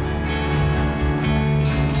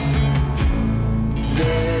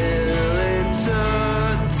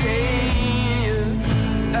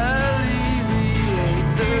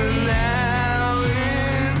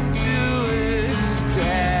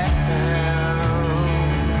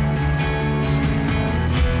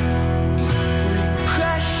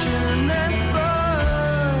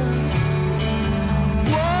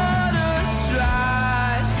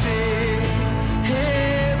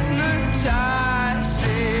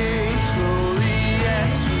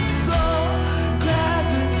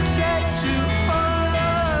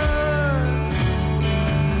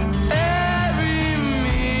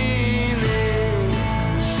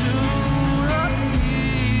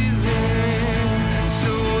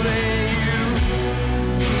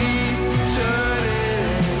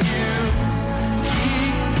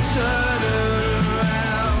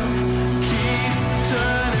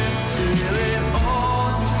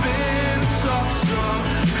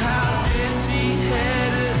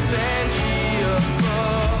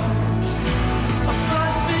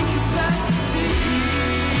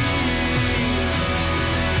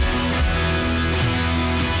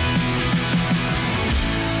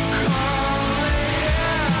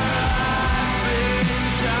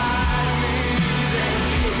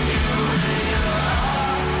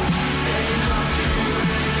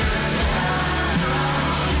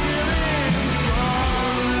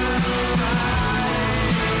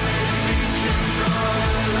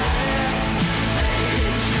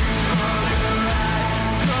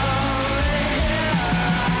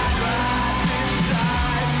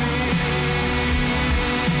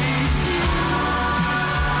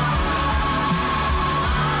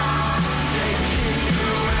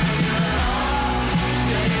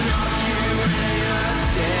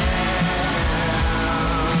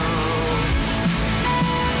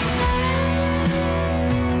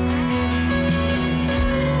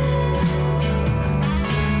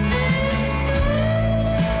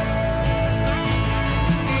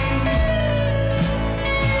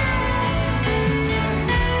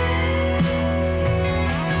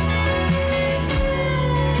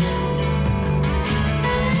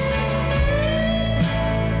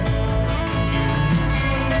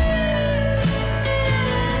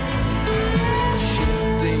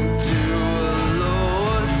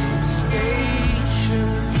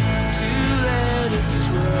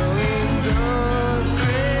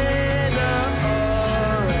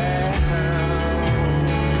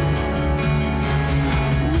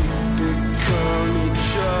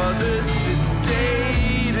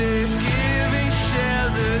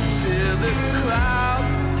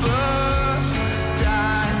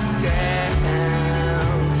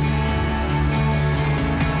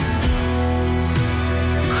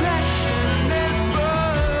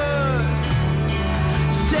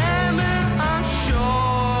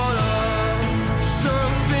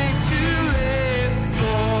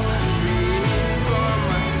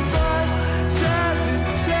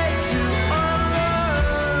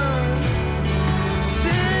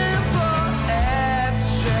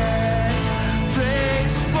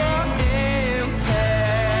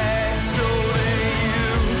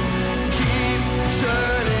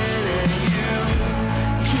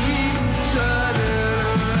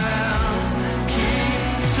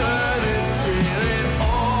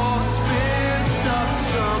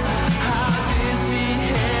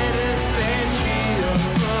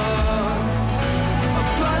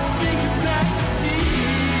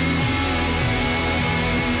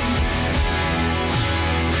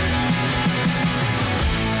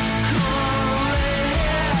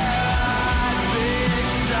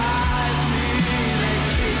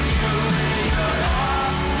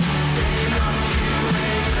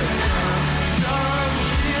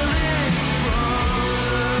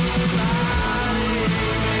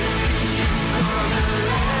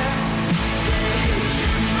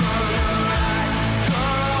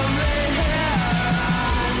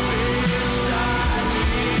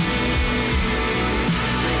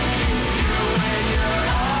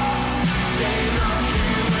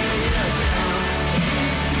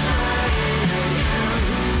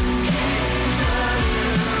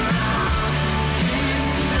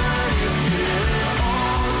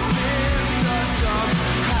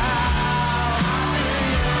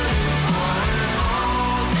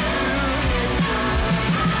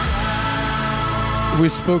 We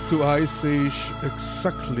spoke to Ice Age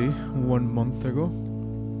exactly 1 month ago,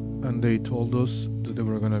 and they told us that they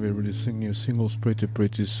were going to be releasing new singles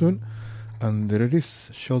pretty soon. And there it is,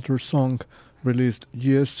 Shelter Song, released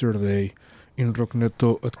yesterday in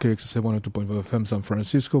Rockneto at KXSF 102.5 FM San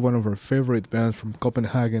Francisco, one of our favorite bands from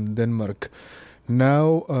Copenhagen, Denmark.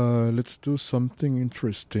 Now, let's do something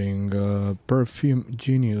interesting. Perfume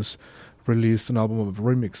Genius released an album of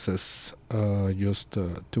remixes just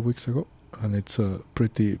 2 weeks ago, and it's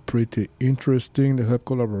pretty interesting. They have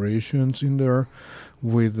collaborations in there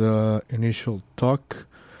with Initial Talk,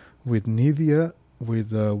 with Nidia,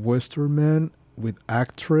 with Westerman, with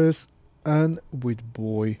Actress, and with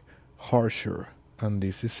Boy Harsher. And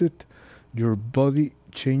this is it. Your Body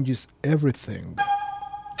Changes Everything.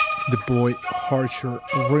 The Boy Harsher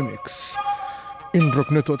remix. In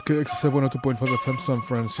Rockneto at KXSF 102.5 FM San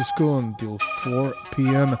Francisco until 4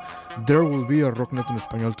 p.m. There will be a Rockneto in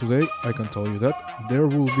Español today. I can tell you that. There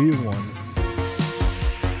will be one.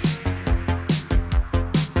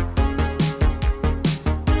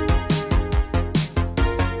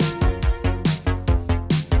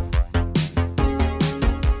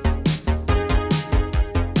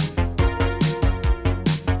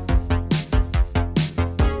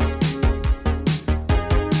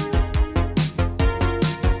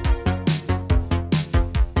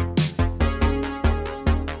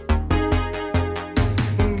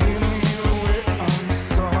 Give me away, I'm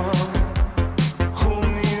sorry.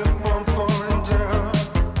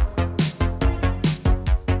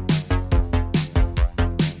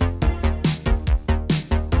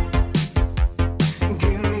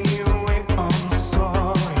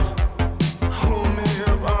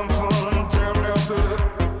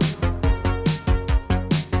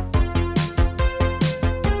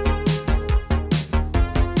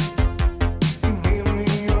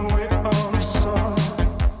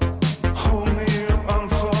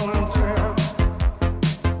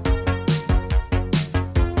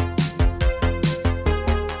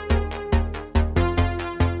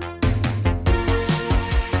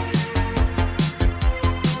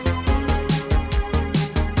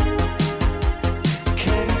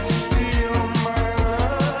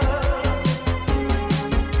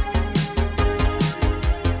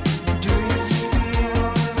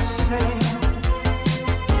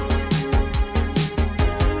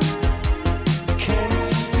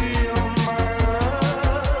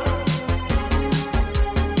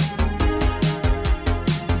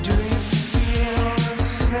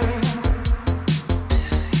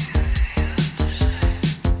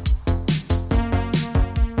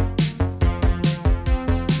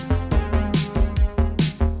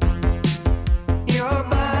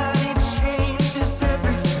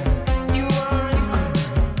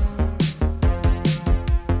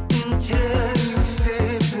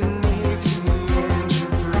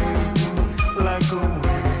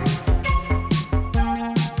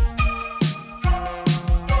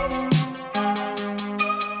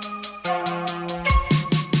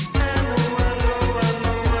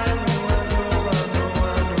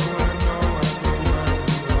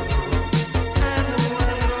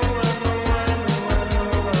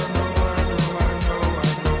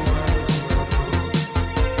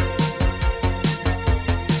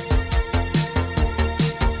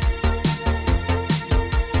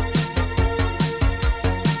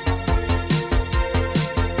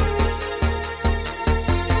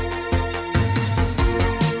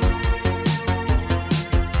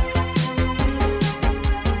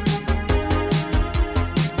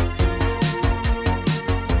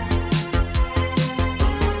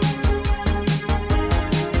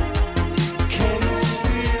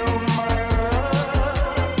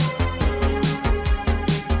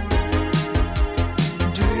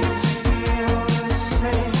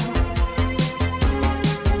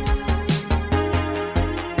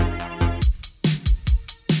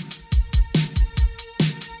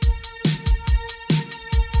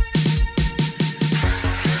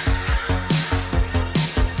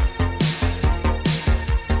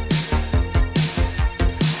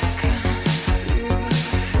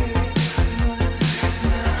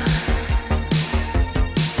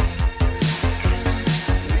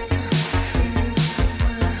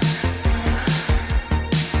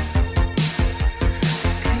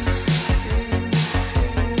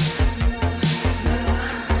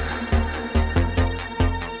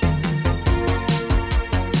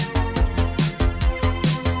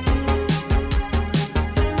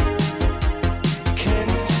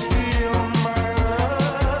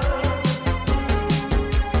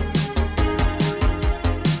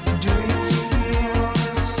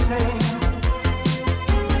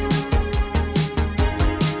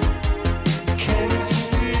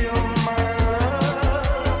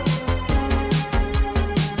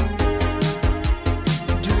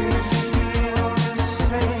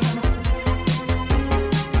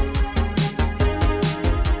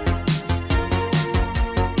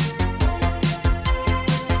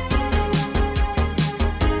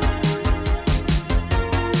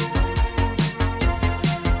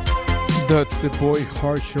 That's the Boy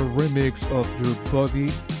Harsher remix of Your Body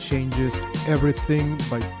Changes Everything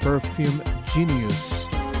by Perfume Genius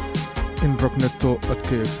in Rockneto at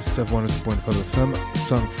KXSF 102.5 FM,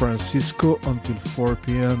 San Francisco until 4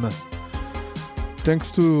 p.m.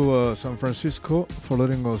 Thanks to San Francisco for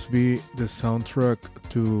letting us be the soundtrack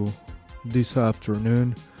to this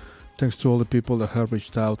afternoon. Thanks to all the people that have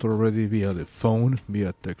reached out already via the phone,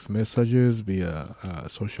 via text messages, via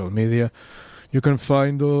social media. You can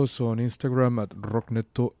find us on Instagram at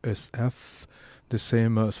RocknetoSF, the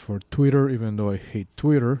same as for Twitter, even though I hate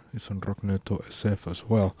Twitter. It's on RocknetoSF as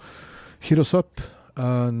well. Hit us up.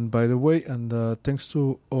 And by the way, and thanks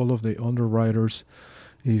to all of the underwriters,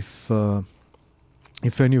 if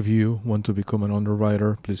any of you want to become an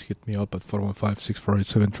underwriter, please hit me up at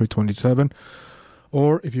 415-648-7327.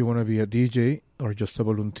 Or if you want to be a DJ or just a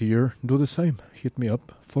volunteer, do the same. Hit me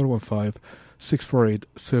up,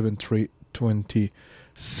 415-648-7327.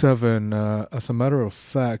 As a matter of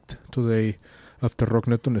fact, today, after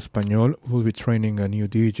Rocknet en Español, we'll be training a new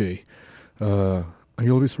DJ. And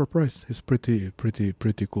you'll be surprised. It's pretty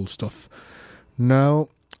cool stuff. Now,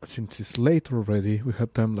 since it's late already, we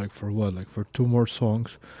have time for 2 more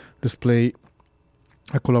songs. Let's play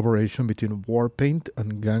a collaboration between Warpaint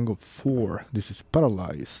and Gang of Four. This is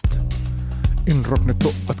Paralyzed in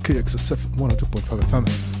Rockneto at KXSF 102.5 FM,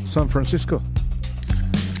 San Francisco.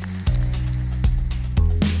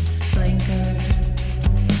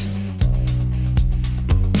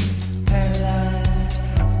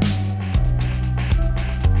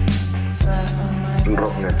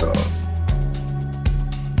 Rockneto.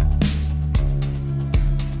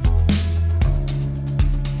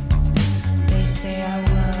 They say our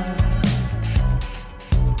world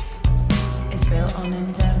is built on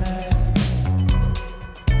endeavor,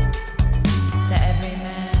 that every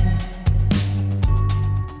man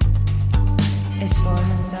is for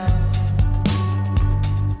himself.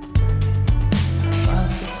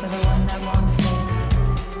 Wealth is for the one that wants it.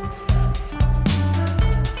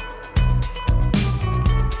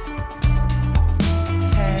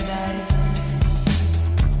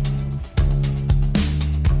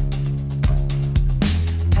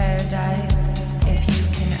 Paradise, if you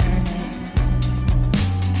can earn it.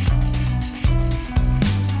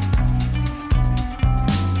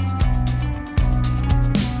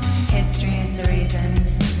 History is the reason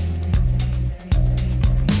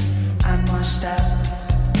I'm washed up,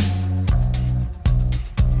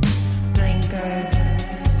 blinkered,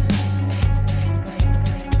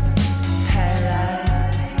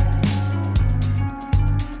 paralyzed,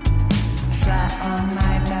 flat on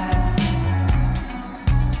my back.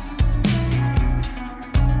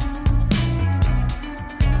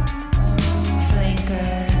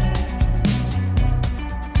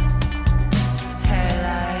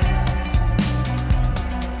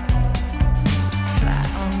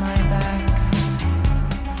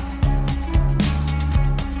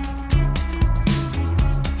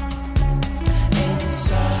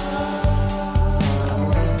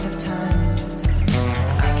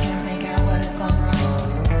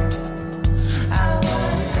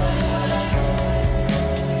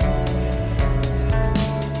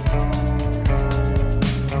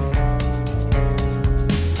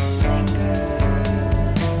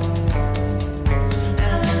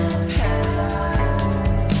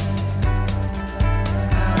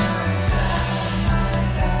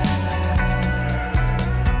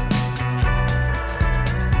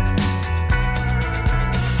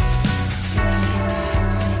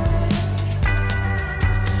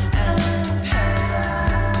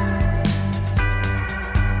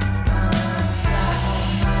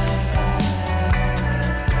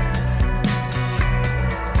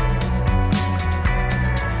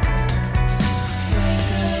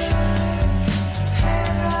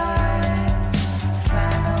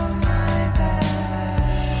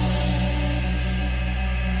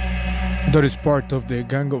 That is part of the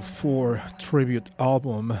Gang of Four tribute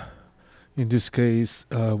album, in this case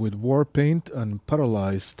with Warpaint and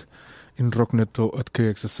Paralyzed in Rockneto at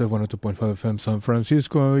KXSF 102.5 FM San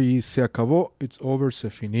Francisco. Y se acabó, it's over, se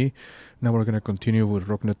finí. Now we're going to continue with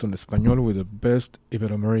Rockneto en Español with the best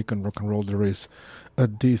Ibero-American rock and roll there is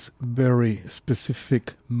at this very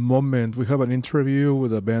specific moment. We have an interview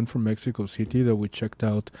with a band from Mexico City that we checked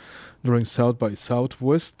out during South by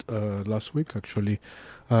Southwest last week, actually.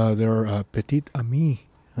 They're Petit Ami,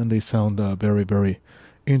 and they sound very, very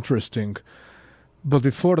interesting. But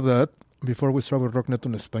before that, before we start with Rockneto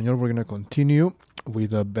en Español, we're going to continue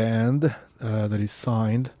with a band that is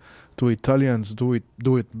signed two Italians do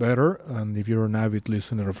it better. And if you're an avid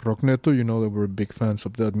listener of Rockneto, you know that we're big fans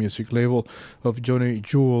of that music label, of Johnny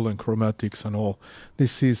Jewel and Chromatics and all.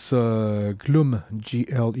 This is Glume,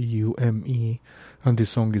 Glume, and this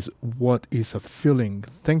song is What Is a Feeling.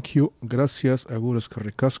 Thank you, gracias, Augures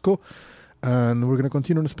Carricasco. And we're going to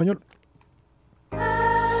continue in español.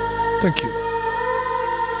 Thank you.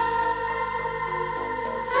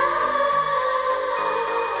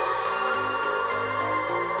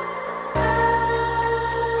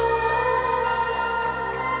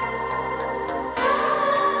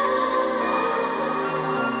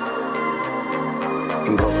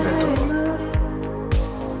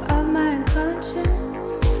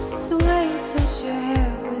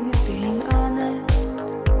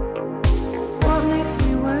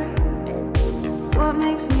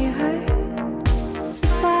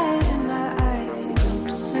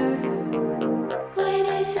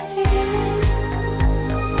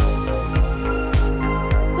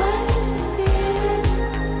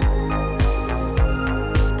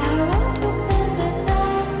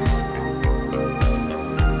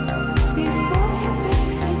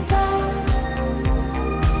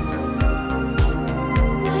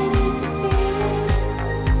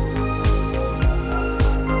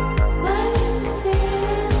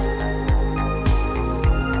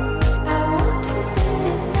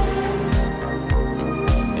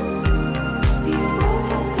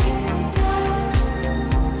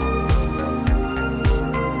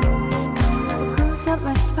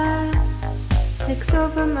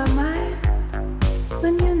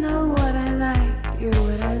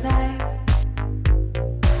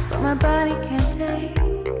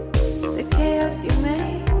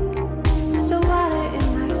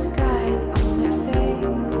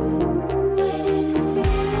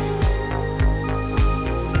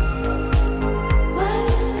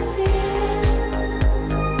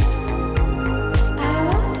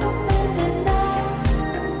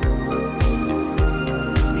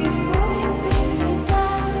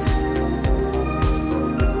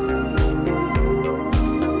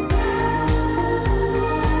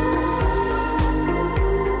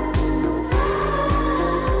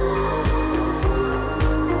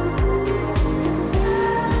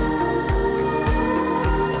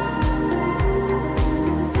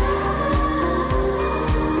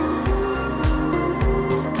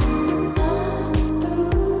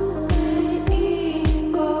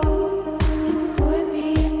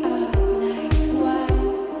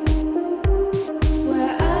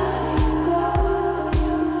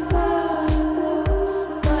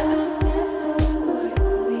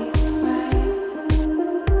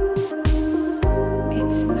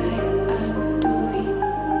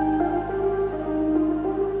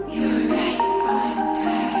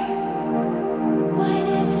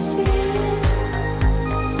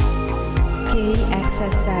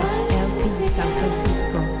 KXSF